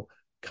potential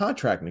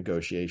contract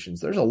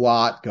negotiations, there's a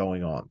lot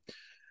going on.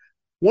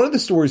 One of the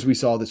stories we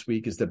saw this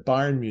week is that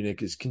Bayern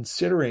Munich is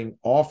considering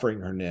offering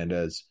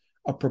Hernandez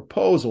a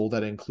proposal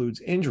that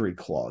includes injury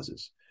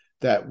clauses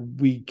that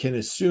we can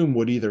assume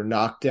would either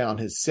knock down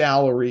his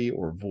salary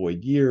or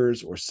void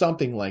years or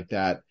something like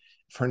that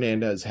if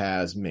Hernandez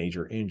has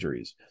major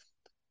injuries.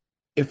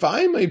 If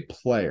I'm a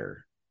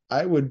player,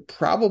 I would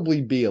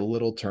probably be a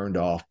little turned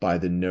off by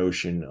the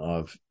notion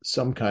of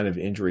some kind of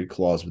injury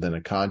clause within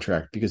a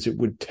contract, because it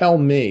would tell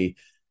me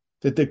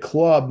that the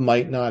club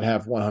might not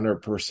have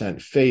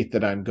 100% faith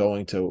that I'm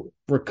going to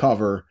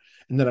recover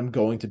and that I'm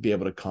going to be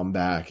able to come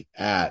back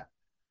at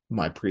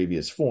my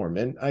previous form.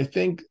 And I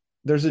think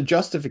there's a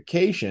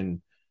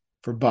justification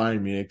for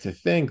Bayern Munich to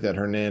think that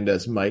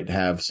Hernandez might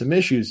have some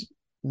issues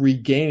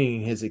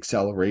regaining his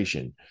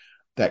acceleration,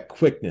 that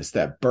quickness,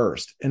 that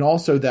burst, and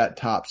also that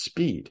top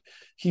speed.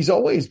 He's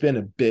always been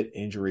a bit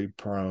injury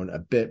prone, a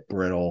bit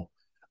brittle,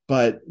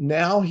 but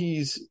now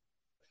he's,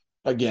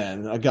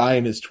 again, a guy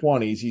in his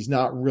 20s. He's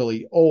not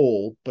really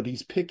old, but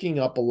he's picking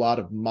up a lot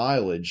of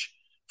mileage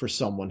for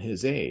someone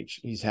his age.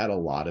 He's had a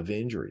lot of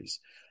injuries.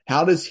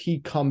 How does he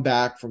come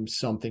back from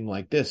something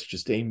like this,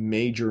 just a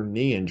major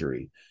knee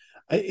injury?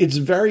 It's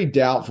very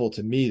doubtful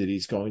to me that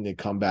he's going to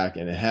come back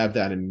and have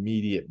that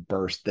immediate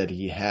burst that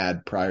he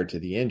had prior to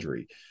the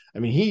injury. I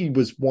mean, he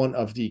was one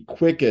of the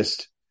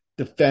quickest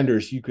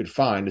defenders you could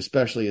find,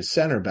 especially a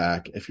center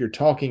back, if you're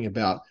talking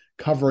about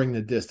covering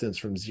the distance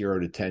from 0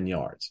 to 10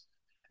 yards.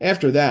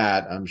 After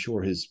that, I'm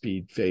sure his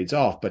speed fades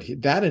off, but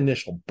that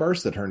initial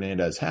burst that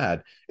Hernandez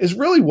had is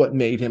really what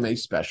made him a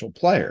special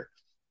player.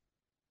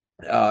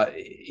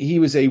 He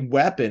was a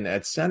weapon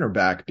at center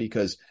back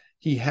because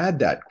he had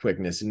that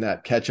quickness and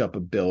that catch-up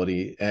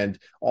ability, and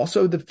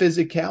also the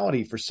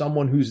physicality for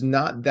someone who's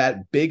not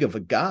that big of a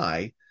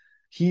guy.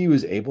 He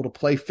was able to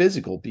play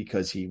physical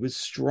because he was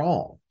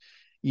strong,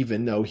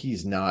 even though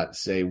he's not,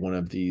 say, one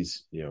of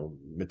these,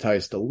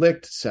 Matthias de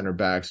Ligt center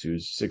backs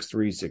who's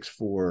 6'3",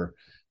 6'4",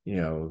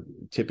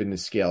 tipping the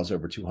scales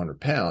over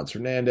 200 pounds.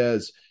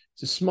 Hernandez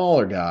is a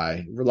smaller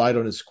guy, relied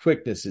on his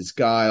quickness, his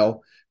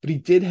guile, but he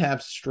did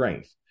have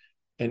strength.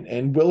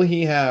 And will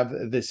he have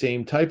the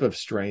same type of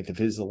strength if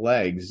his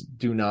legs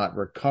do not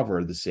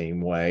recover the same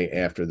way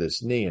after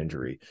this knee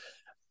injury?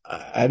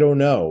 I don't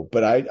know,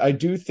 but I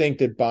do think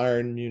that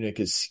Bayern Munich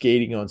is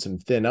skating on some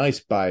thin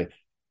ice by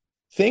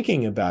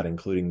thinking about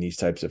including these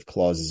types of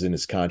clauses in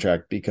his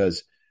contract,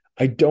 because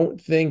I don't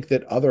think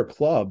that other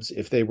clubs,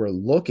 if they were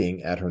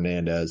looking at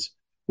Hernandez,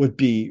 would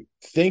be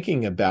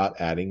thinking about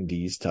adding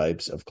these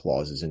types of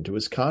clauses into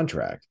his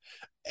contract.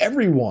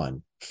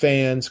 Everyone,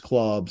 fans,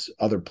 clubs,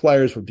 other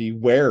players, would be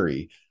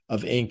wary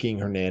of inking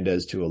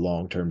Hernandez to a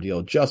long-term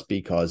deal just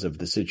because of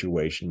the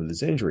situation with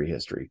his injury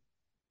history.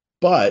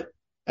 But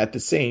at the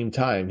same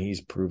time,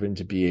 he's proven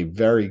to be a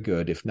very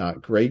good, if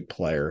not great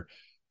player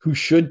who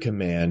should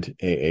command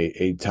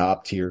a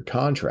top-tier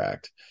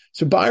contract.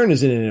 So Bayern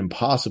is in an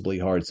impossibly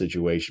hard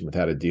situation with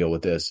how to deal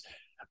with this.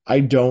 I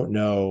don't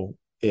know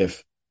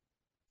if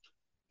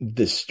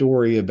the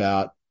story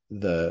about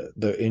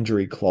the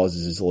injury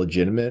clauses is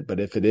legitimate, but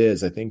if it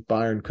is, I think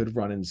Bayern could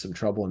run into some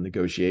trouble in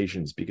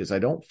negotiations, because I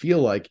don't feel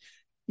like,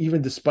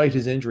 even despite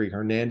his injury,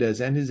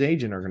 Hernandez and his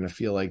agent are going to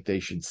feel like they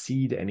should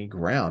cede any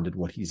ground in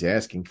what he's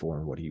asking for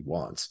and what he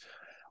wants.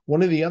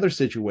 One of the other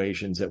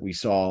situations that we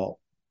saw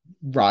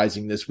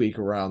rising this week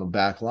around the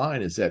back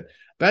line is that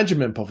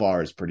Benjamin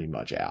Pavard is pretty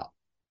much out.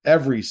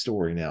 Every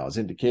story now is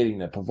indicating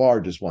that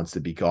Pavard just wants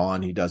to be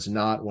gone. He does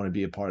not want to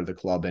be a part of the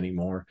club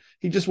anymore.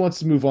 He just wants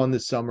to move on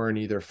this summer and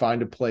either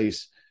find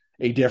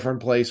a different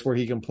place where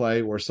he can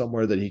play, or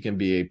somewhere that he can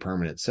be a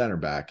permanent center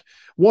back.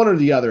 One or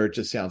the other, it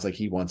just sounds like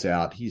he wants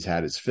out. He's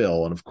had his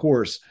fill. And of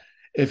course,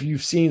 if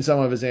you've seen some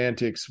of his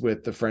antics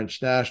with the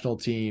French national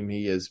team,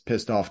 he has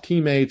pissed off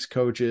teammates,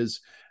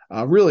 coaches,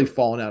 really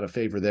fallen out of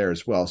favor there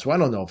as well. So I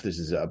don't know if this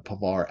is a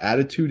Pavard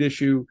attitude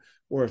issue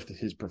or if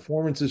his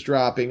performance is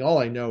dropping. All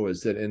I know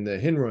is that in the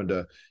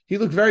Hinrunde, he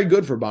looked very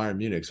good for Bayern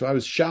Munich. So I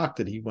was shocked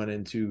that he went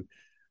into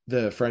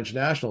the French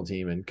national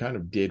team and kind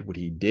of did what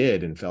he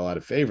did and fell out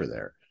of favor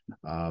there.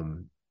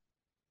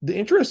 The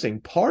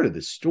interesting part of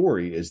the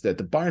story is that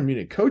the Bayern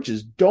Munich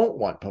coaches don't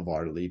want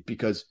Pavard to leave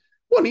because,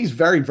 one, he's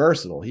very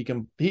versatile.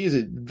 He's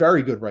a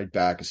very good right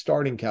back, a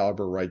starting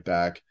caliber right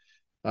back.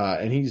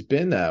 And he's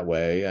been that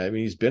way. I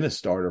mean, he's been a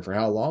starter for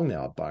how long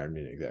now at Bayern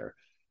Munich there?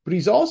 But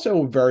he's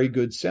also a very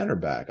good center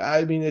back.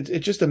 I mean, it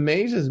just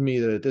amazes me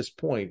that at this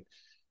point,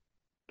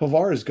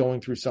 Pavard is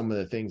going through some of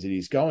the things that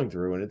he's going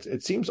through, and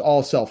it seems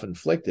all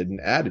self-inflicted and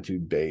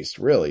attitude-based,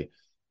 really.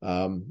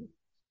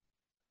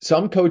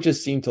 Some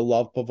coaches seem to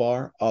love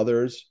Pavard.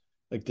 Others,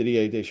 like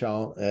Didier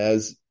Deschamps,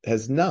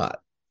 has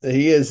not.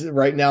 He is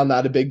right now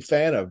not a big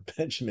fan of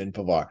Benjamin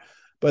Pavard.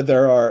 But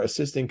there are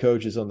assistant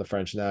coaches on the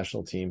French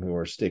national team who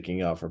are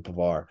sticking up for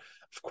Pavard.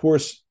 Of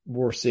course,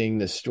 we're seeing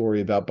this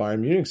story about Bayern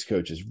Munich's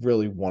coaches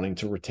really wanting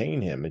to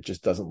retain him. It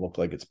just doesn't look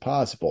like it's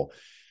possible.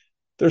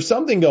 There's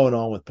something going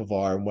on with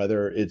Pavard, and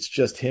whether it's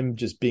just him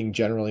just being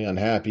generally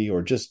unhappy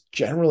or just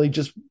generally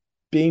just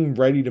being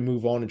ready to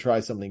move on and try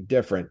something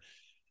different,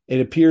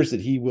 it appears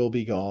that he will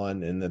be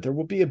gone and that there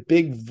will be a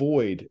big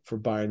void for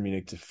Bayern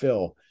Munich to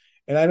fill.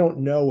 And I don't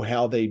know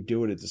how they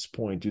do it at this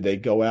point. Do they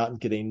go out and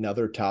get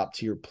another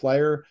top-tier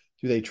player?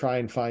 Do they try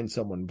and find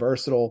someone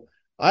versatile?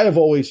 I have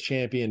always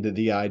championed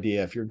the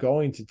idea, if you're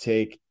going to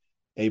take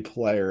a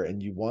player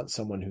and you want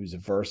someone who's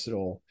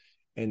versatile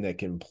and that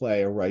can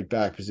play a right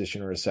back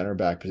position or a center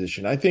back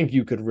position, I think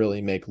you could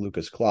really make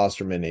Lucas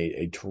Klostermann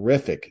a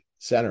terrific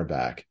center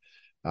back.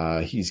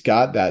 He's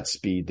got that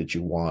speed that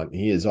you want.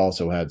 He has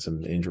also had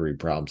some injury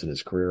problems in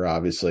his career,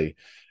 obviously.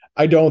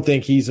 I don't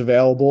think he's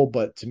available,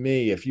 but to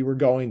me, if you were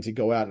going to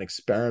go out and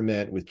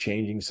experiment with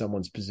changing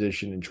someone's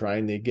position and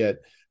trying to get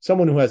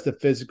someone who has the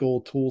physical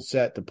tool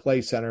set to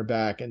play center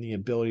back and the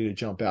ability to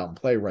jump out and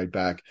play right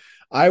back,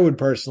 I would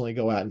personally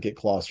go out and get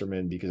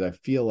Klostermann, because I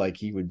feel like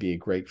he would be a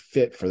great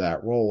fit for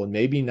that role, and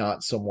maybe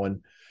not someone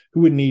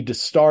who would need to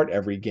start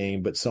every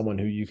game, but someone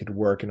who you could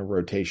work in a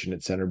rotation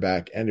at center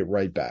back and at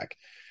right back.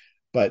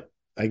 But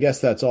I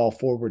guess that's all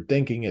forward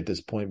thinking at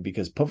this point,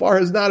 because Pavard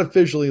has not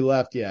officially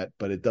left yet,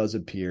 but it does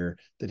appear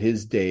that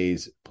his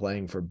days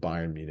playing for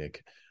Bayern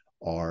Munich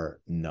are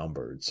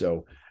numbered.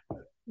 So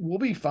we'll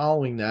be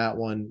following that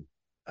one.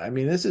 I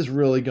mean, this is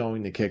really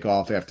going to kick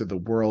off after the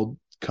World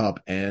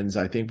Cup ends.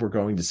 I think we're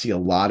going to see a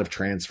lot of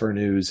transfer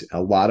news,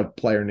 a lot of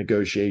player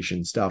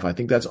negotiation stuff. I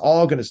think that's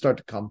all going to start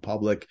to come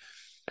public.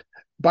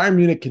 Bayern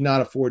Munich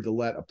cannot afford to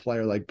let a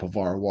player like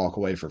Pavard walk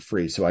away for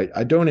free. So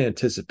I don't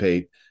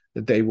anticipate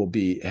that they will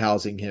be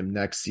housing him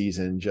next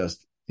season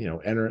just,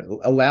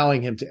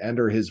 allowing him to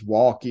enter his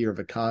walk year of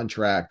a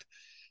contract,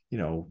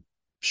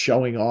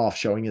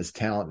 showing his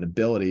talent and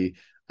ability.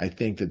 I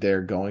think that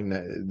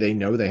they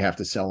know they have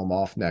to sell him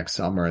off next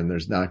summer, and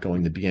there's not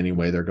going to be any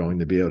way they're going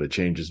to be able to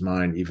change his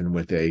mind, even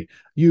with a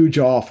huge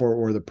offer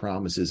or the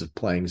promises of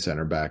playing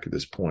center back at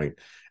this point.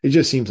 It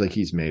just seems like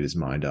he's made his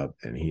mind up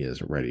and he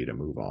is ready to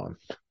move on.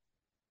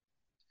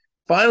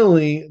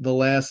 Finally, the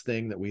last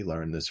thing that we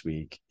learned this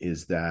week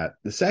is that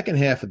the second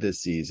half of this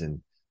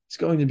season is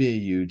going to be a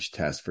huge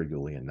test for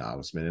Julian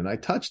Nagelsmann. And I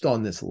touched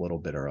on this a little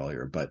bit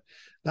earlier, but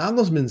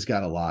Nagelsmann's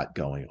got a lot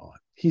going on.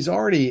 He's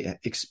already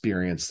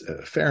experienced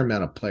a fair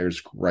amount of players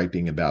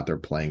griping about their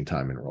playing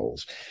time and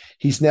roles.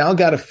 He's now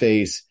got to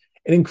face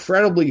an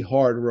incredibly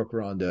hard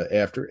Rückrunde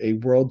after a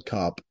World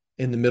Cup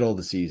in the middle of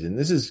the season.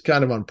 This is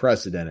kind of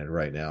unprecedented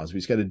right now, so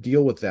he's got to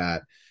deal with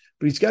that.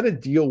 But he's got to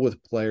deal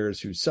with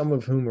players some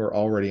of whom are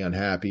already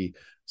unhappy,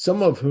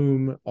 some of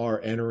whom are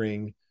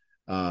entering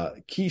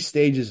key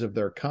stages of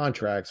their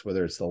contracts,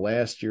 whether it's the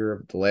last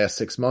year, the last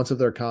 6 months of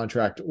their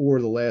contract,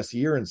 or the last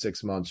year and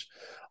 6 months,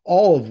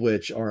 all of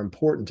which are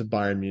important to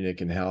Bayern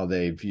Munich and how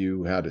they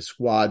view how to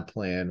squad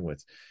plan,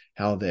 with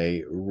how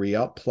they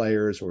re-up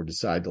players or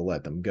decide to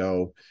let them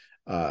go.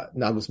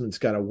 Nagelsmann's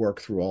got to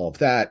work through all of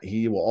that.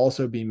 He will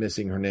also be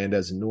missing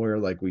Hernandez and Neuer,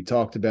 like we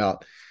talked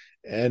about.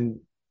 And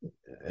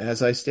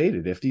as I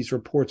stated, if these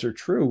reports are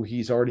true,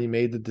 he's already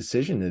made the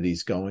decision that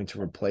he's going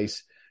to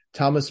replace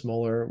Thomas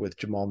Muller with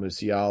Jamal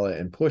Musiala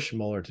and push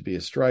Muller to be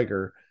a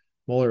striker.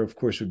 Muller, of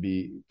course, would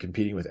be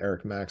competing with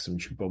Eric Maxim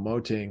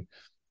Choupo-Moting,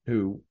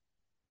 who,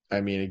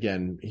 I mean,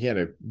 again, he had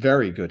a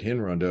very good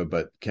Hinrunde,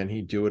 but can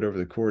he do it over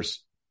the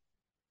course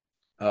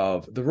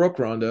of the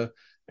Rückrunde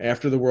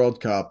after the World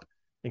Cup?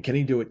 And can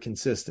he do it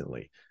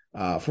consistently?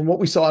 From what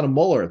we saw in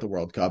Muller at the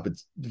World Cup,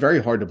 it's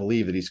very hard to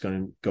believe that he's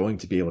going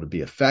to be able to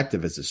be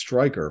effective as a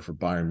striker for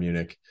Bayern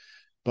Munich.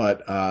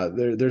 But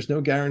there's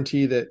no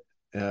guarantee that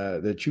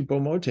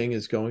Choupo-Moting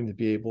is going to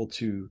be able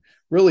to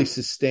really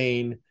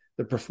sustain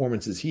the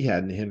performances he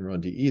had in the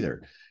Hinrunde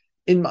either.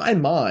 In my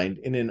mind,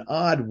 in an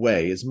odd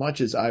way, as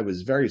much as I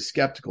was very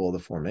skeptical of the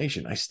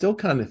formation, I still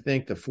kind of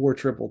think the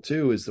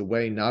 4-2-2 is the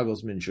way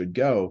Nagelsmann should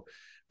go.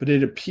 But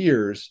it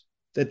appears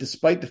that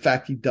despite the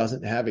fact he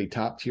doesn't have a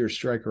top-tier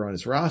striker on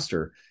his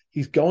roster,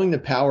 he's going to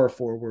power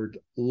forward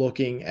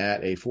looking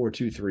at a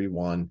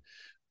 4-2-3-1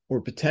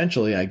 or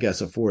potentially, I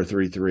guess, a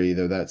 4-3-3,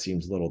 though that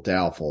seems a little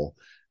doubtful,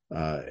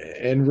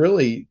 and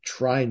really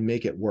try and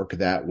make it work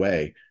that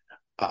way.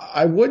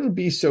 I wouldn't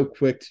be so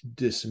quick to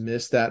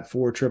dismiss that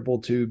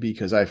 4-2-2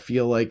 because I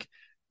feel like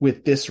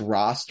with this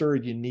roster,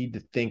 you need to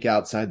think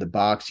outside the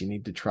box. You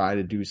need to try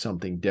to do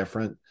something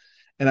different.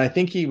 And I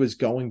think he was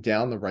going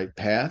down the right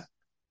path.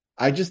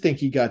 I just think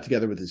he got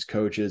together with his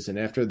coaches, and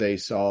after they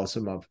saw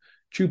some of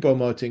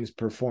Choupo-Moting's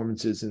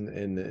performances in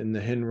the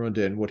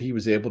Hinrunde and what he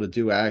was able to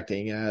do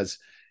acting as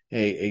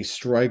a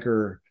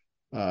striker,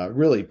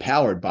 really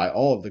powered by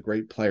all of the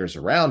great players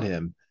around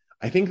him,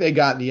 I think they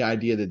got the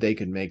idea that they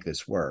could make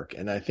this work.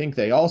 And I think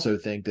they also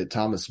think that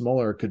Thomas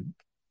Muller could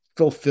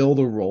fulfill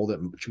the role that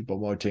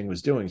Choupo-Moting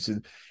was doing. So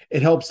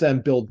it helps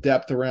them build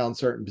depth around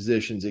certain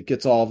positions. It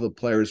gets all of the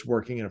players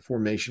working in a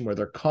formation where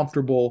they're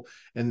comfortable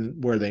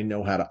and where they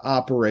know how to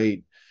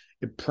operate.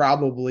 It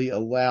probably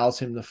allows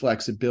him the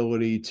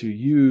flexibility to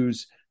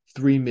use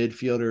three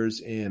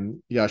midfielders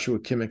in Joshua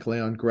Kimmich,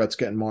 Leon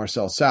Goretzka, and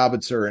Marcel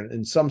Sabitzer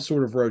and some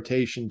sort of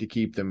rotation to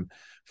keep them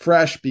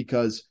fresh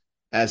because,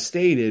 as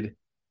stated,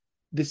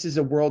 this is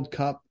a World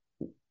Cup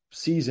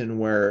season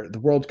where the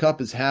World Cup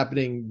is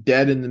happening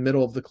dead in the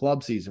middle of the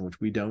club season,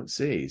 which we don't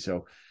see.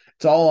 So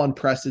it's all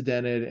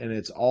unprecedented, and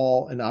it's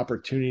all an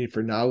opportunity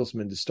for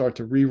Nagelsmann to start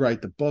to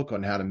rewrite the book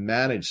on how to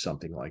manage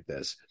something like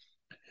this.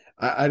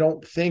 I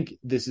don't think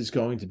this is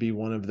going to be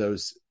one of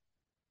those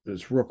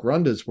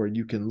Rückrundes where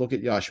you can look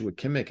at Joshua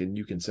Kimmich and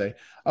you can say,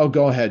 oh,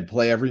 go ahead,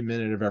 play every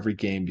minute of every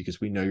game because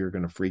we know you're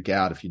going to freak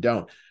out if you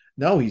don't.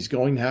 No, he's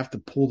going to have to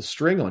pull the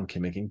string on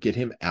Kimmich and get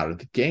him out of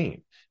the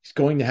game. He's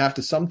going to have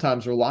to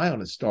sometimes rely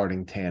on a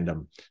starting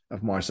tandem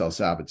of Marcel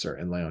Sabitzer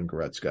and Leon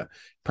Goretzka.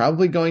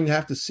 Probably going to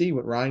have to see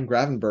what Ryan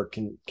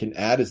Gravenberch can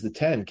add as the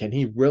 10. Can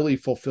he really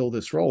fulfill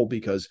this role?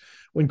 Because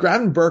when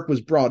Gravenberch was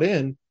brought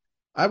in,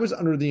 I was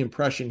under the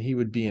impression he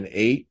would be an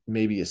 8,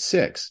 maybe a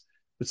 6.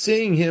 But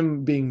seeing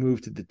him being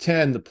moved to the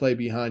 10 to play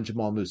behind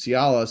Jamal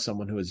Musiala,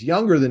 someone who is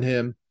younger than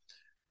him,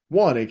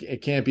 one,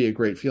 it can't be a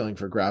great feeling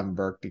for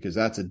Gravenberch because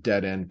that's a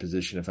dead-end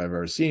position if I've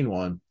ever seen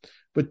one.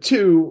 But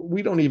two,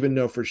 we don't even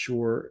know for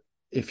sure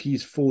if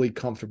he's fully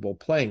comfortable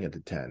playing at the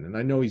 10. And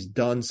I know he's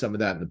done some of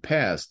that in the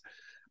past,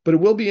 but it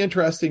will be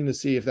interesting to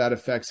see if that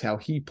affects how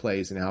he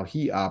plays and how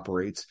he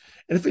operates.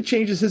 And if it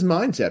changes his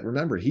mindset.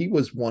 Remember, he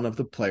was one of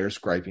the players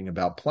griping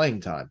about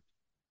playing time.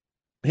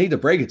 I hate to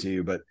break it to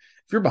you, but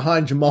if you're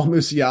behind Jamal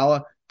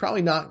Musiala,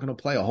 probably not going to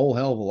play a whole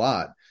hell of a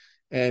lot.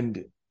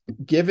 And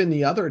given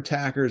the other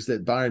attackers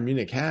that Bayern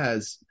Munich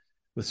has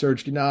with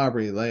Serge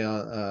Gnabry,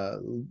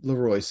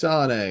 Leroy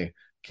Sané,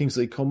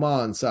 Kingsley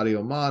Coman,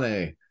 Sadio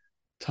Mane,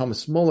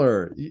 Thomas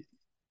Muller,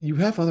 you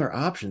have other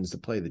options to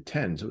play the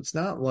 10. So it's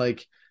not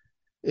like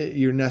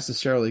you're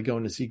necessarily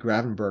going to see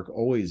Gravenberch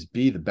always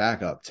be the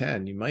backup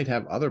 10. You might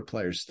have other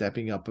players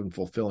stepping up and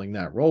fulfilling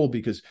that role,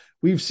 because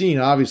we've seen,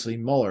 obviously,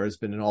 Muller has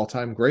been an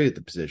all-time great at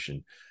the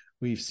position.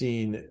 We've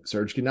seen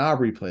Serge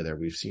Gnabry play there.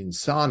 We've seen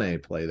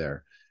Sané play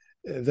there.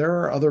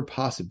 There are other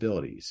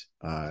possibilities.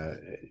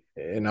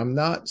 And I'm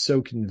not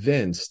so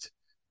convinced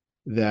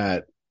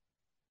that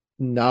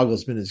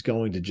Nagelsmann is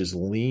going to just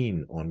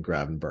lean on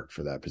Gravenberch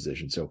for that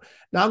position. So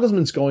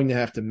Nagelsmann's going to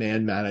have to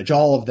manage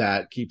all of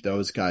that, keep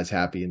those guys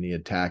happy in the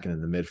attack and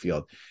in the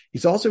midfield.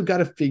 He's also got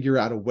to figure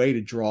out a way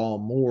to draw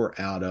more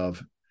out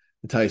of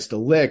Matthijs de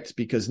Ligt,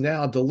 because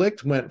now de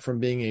Ligt went from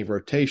being a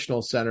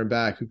rotational center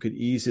back who could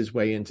ease his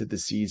way into the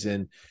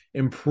season,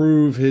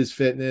 improve his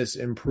fitness,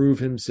 improve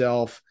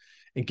himself,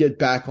 and get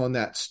back on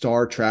that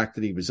star track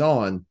that he was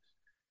on.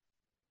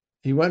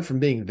 He went from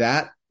being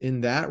that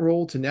in that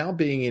role to now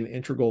being an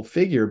integral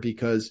figure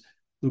because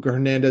Luca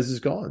Hernandez is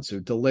gone.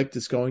 So de Ligt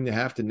is going to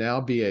have to now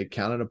be a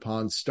counted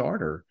upon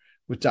starter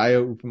with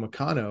Dayot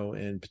Upamecano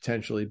and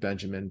potentially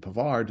Benjamin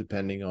Pavard,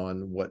 depending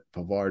on what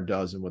Pavard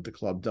does and what the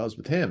club does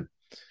with him.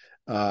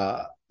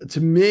 To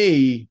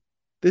me,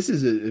 this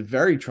is a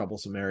very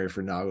troublesome area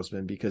for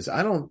Nagelsmann, because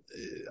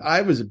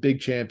I was a big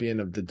champion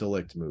of the de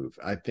Ligt move.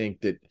 I think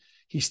that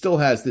he still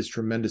has this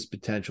tremendous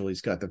potential.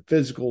 He's got the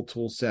physical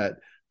tool set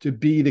to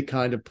be the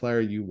kind of player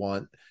you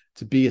want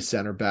to be a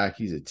center back.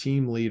 He's a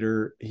team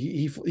leader.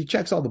 He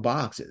checks all the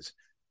boxes.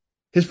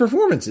 His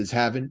performances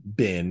haven't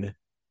been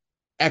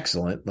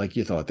excellent like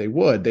you thought they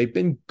would. They've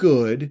been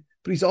good,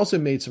 but he's also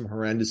made some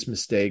horrendous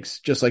mistakes,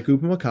 just like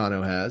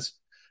Upamecano has.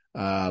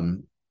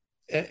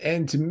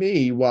 And to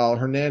me, while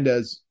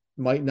Hernandez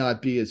might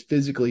not be as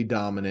physically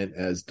dominant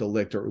as de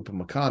Ligt or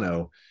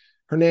Upamecano,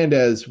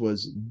 Hernandez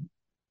was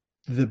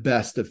the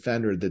best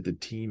defender that the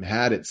team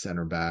had at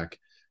center back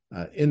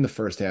in the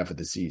first half of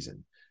the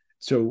season.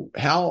 So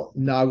how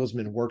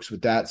Nagelsmann works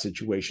with that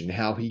situation,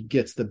 how he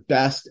gets the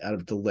best out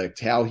of de Ligt,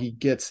 how he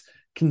gets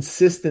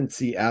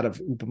consistency out of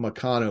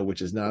Upamecano, which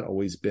has not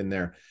always been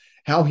there,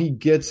 how he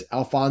gets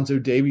Alphonso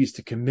Davies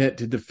to commit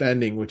to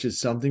defending, which is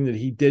something that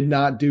he did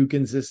not do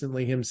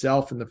consistently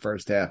himself in the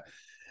first half.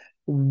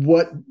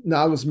 What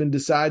Nagelsmann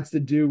decides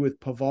to do with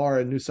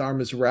Pavard and Noussair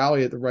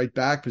Mazraoui at the right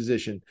back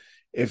position.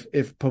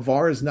 If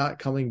Pavard is not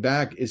coming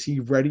back, is he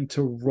ready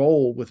to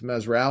roll with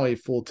Mazraoui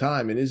full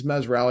time? And is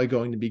Mazraoui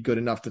going to be good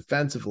enough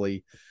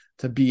defensively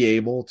to be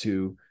able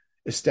to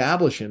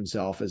establish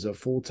himself as a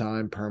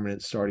full-time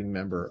permanent starting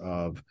member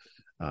of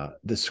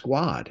the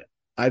squad?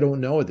 I don't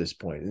know at this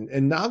point.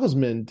 And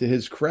Nagelsmann, to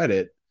his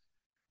credit,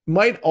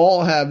 might have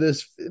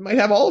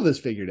all of this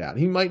figured out.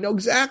 He might know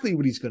exactly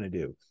what he's going to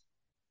do.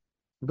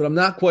 But I'm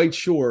not quite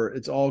sure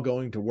it's all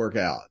going to work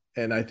out.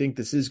 And I think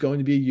this is going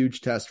to be a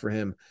huge test for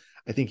him.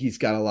 I think he's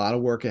got a lot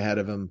of work ahead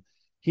of him.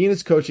 He and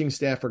his coaching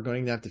staff are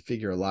going to have to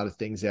figure a lot of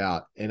things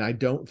out. And I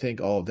don't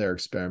think all of their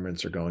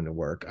experiments are going to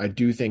work. I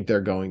do think they're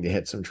going to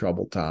hit some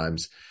troubled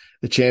times.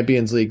 The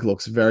Champions League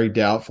looks very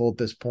doubtful at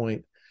this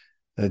point.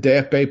 The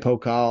DFB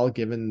Pokal,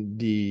 given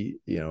the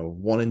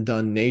one and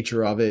done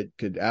nature of it,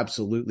 could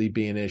absolutely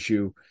be an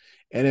issue.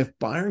 And if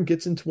Bayern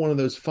gets into one of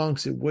those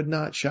funks, it would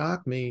not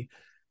shock me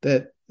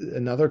that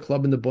another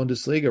club in the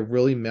Bundesliga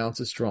really mounts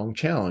a strong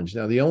challenge.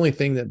 Now, the only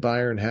thing that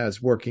Bayern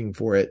has working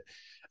for it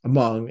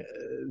among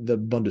the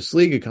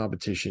Bundesliga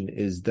competition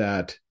is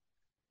that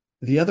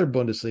the other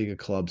Bundesliga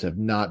clubs have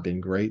not been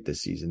great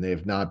this season. They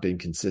have not been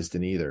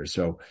consistent either.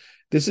 So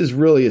this is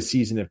really a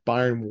season, if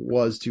Bayern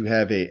was to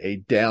have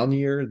a down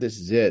year, this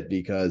is it,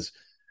 because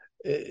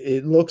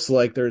it looks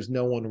like there's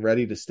no one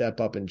ready to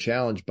step up and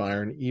challenge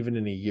Bayern, even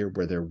in a year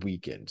where they're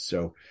weakened.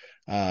 So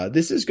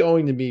this is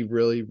going to be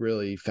really,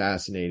 really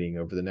fascinating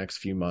over the next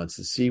few months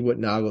to see what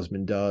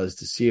Nagelsmann does,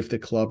 to see if the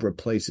club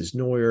replaces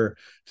Neuer,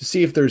 to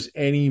see if there's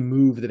any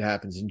move that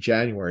happens in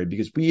January,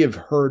 because we have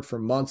heard for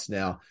months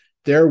now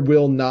there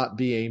will not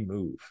be a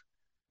move.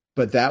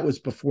 But that was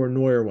before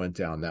Neuer went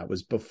down. That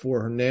was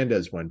before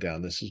Hernandez went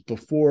down. This is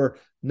before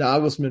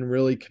Nagelsmann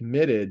really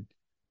committed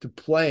to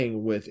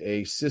playing with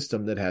a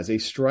system that has a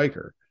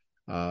striker.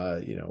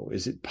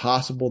 Is it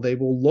possible they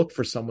will look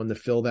for someone to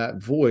fill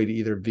that void,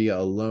 either via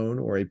a loan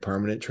or a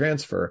permanent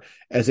transfer,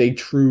 as a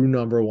true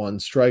number one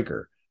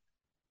striker?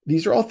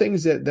 These are all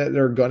things that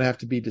are going to have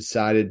to be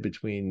decided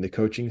between the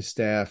coaching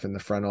staff and the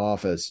front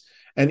office.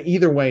 And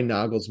either way,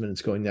 Nagelsmann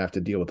is going to have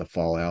to deal with the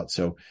fallout.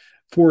 So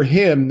for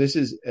him, this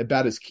is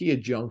about as key a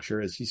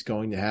juncture as he's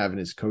going to have in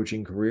his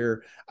coaching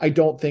career. I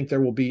don't think there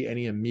will be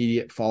any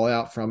immediate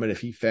fallout from it if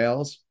he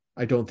fails.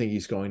 I don't think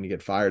he's going to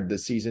get fired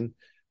this season.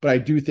 But I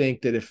do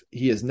think that if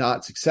he is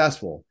not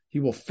successful, he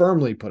will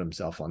firmly put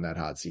himself on that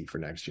hot seat for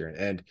next year.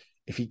 And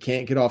if he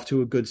can't get off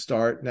to a good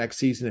start next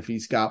season, if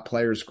he's got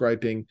players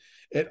griping,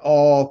 it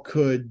all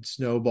could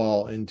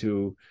snowball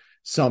into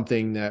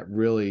something that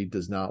really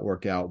does not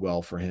work out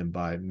well for him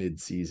by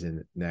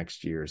mid-season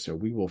next year. So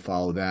we will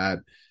follow that.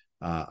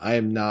 I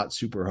am not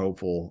super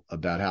hopeful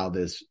about how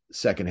this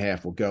second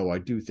half will go. I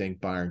do think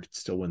Bayern could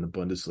still win the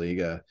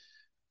Bundesliga.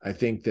 I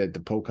think that the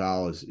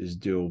Pokal is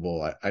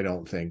doable. I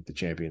don't think the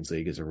Champions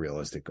League is a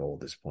realistic goal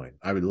at this point.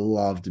 I would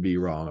love to be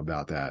wrong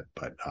about that,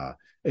 but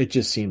it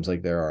just seems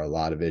like there are a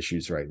lot of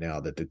issues right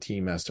now that the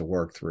team has to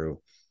work through,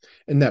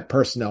 and that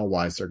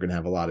personnel-wise, they're going to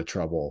have a lot of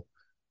trouble.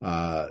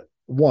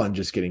 One,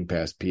 just getting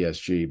past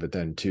PSG, but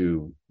then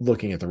two,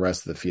 looking at the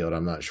rest of the field,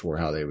 I'm not sure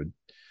how they would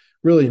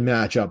really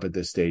match up at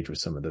this stage with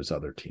some of those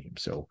other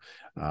teams. So,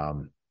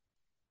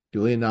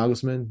 Julian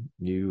Nagelsmann,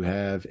 you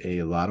have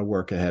a lot of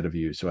work ahead of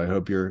you. So I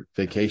hope your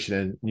vacation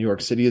in New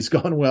York City has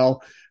gone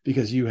well,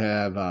 because you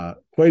have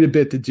quite a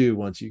bit to do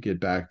once you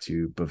get back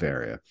to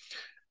Bavaria.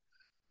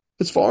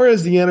 As far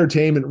as the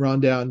entertainment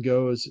rundown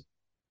goes,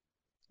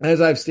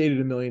 as I've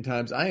stated a million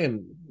times, I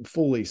am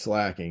fully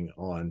slacking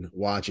on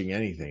watching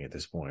anything at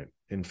this point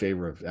in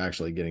favor of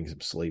actually getting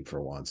some sleep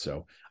for once.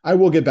 So I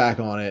will get back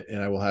on it,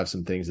 and I will have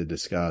some things to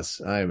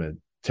discuss. I am a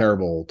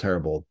terrible,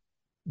 terrible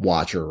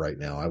watcher right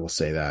now. I will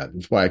say that.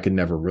 That's why I could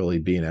never really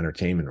be an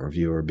entertainment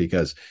reviewer,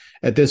 because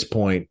at this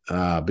point,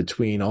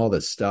 between all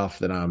the stuff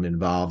that I'm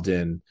involved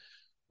in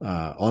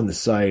on the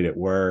site, at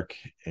work,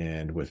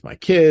 and with my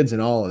kids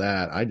and all of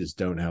that, I just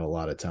don't have a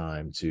lot of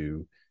time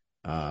to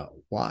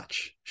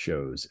watch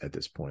shows at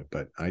this point.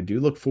 But I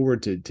do look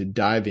forward to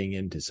diving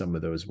into some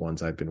of those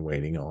ones I've been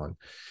waiting on.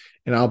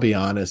 And I'll be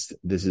honest,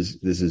 this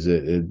is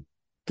a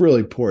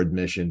really poor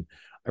admission.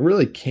 I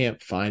really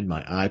can't find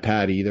my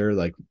iPad either.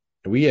 Like,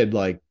 we had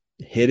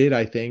hid it,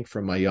 I think,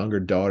 from my younger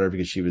daughter,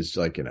 because she was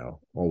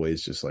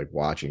always just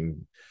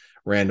watching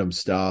random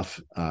stuff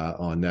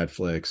on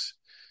Netflix.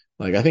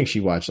 I think she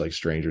watched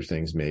Stranger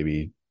Things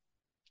maybe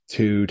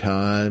 2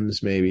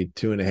 times, maybe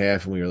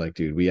 2.5. And we were like,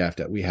 dude, we have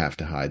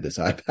to hide this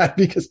iPad,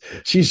 because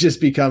she's just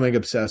becoming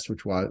obsessed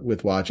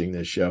with watching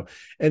this show.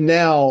 And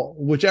now,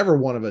 whichever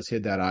one of us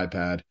hid that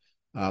iPad,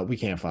 we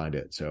can't find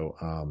it. So,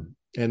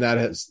 and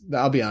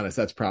I'll be honest,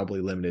 that's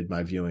probably limited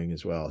my viewing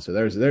as well. So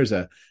there's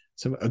a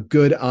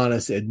good,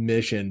 honest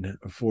admission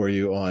for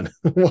you on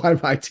why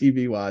my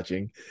TV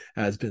watching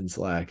has been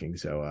slacking.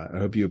 So I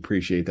hope you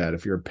appreciate that.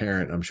 If you're a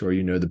parent, I'm sure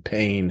you know the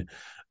pain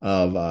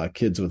of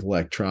kids with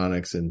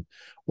electronics. And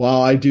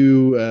while I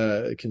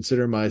do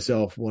consider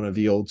myself one of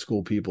the old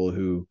school people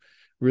who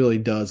really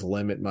does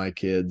limit my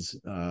kids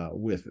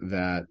with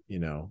that,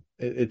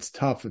 it's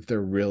tough if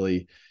they're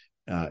really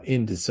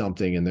into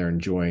something and they're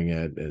enjoying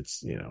it.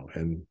 It's,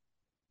 and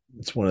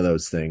it's one of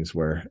those things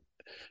where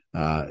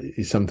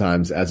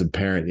sometimes as a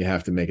parent, you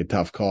have to make a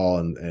tough call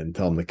and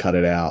tell them to cut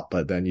it out.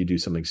 But then you do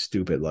something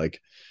stupid,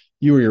 like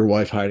you or your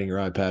wife hiding your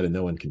iPad and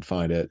no one can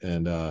find it.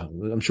 And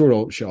I'm sure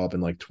it'll show up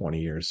in 20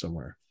 years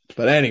somewhere.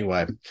 But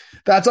anyway,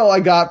 that's all I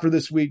got for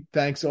this week.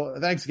 Thanks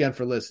again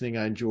for listening.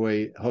 I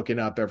enjoy hooking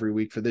up every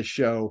week for this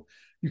show.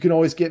 You can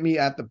always get me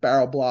at the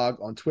Barrel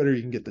Blog on Twitter.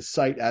 You can get the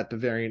site at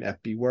Bavarian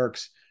FB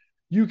Works.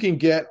 You can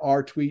get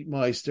our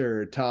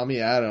tweetmeister, Tommy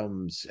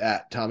Adams,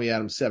 at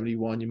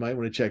TommyAdams71. You might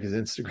want to check his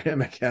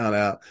Instagram account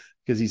out,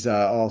 because he's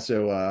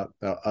also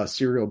a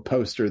serial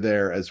poster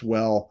there as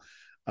well.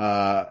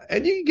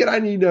 And you can get I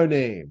Need No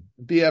Name,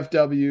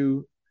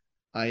 BFW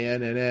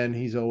INNN.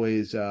 He's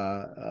always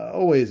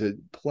a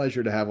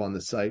pleasure to have on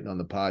the site and on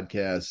the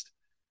podcast.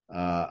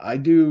 I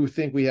do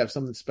think we have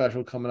something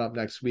special coming up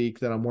next week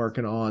that I'm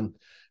working on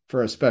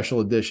for a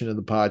special edition of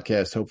the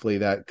podcast. Hopefully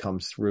that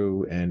comes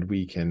through and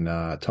we can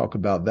talk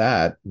about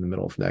that in the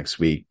middle of next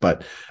week.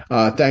 But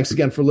thanks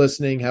again for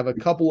listening. Have a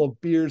couple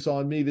of beers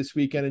on me this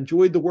weekend.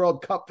 Enjoyed the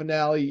World Cup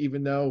finale,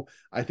 even though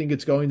I think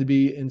it's going to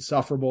be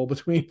insufferable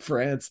between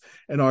France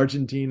and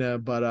Argentina.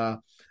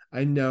 But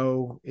I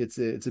know it's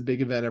a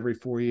big event every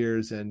 4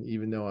 years. And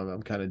even though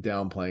I'm kind of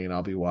downplaying it,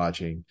 I'll be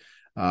watching.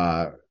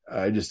 I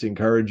just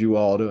encourage you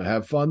all to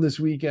have fun this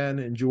weekend,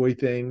 enjoy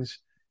things.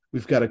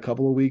 We've got a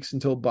couple of weeks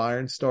until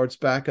Bayern starts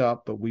back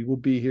up, but we will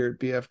be here at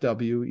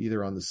BFW,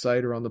 either on the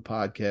site or on the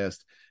podcast,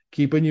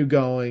 keeping you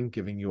going,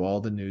 giving you all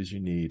the news you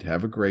need.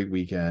 Have a great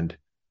weekend.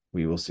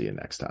 We will see you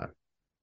next time.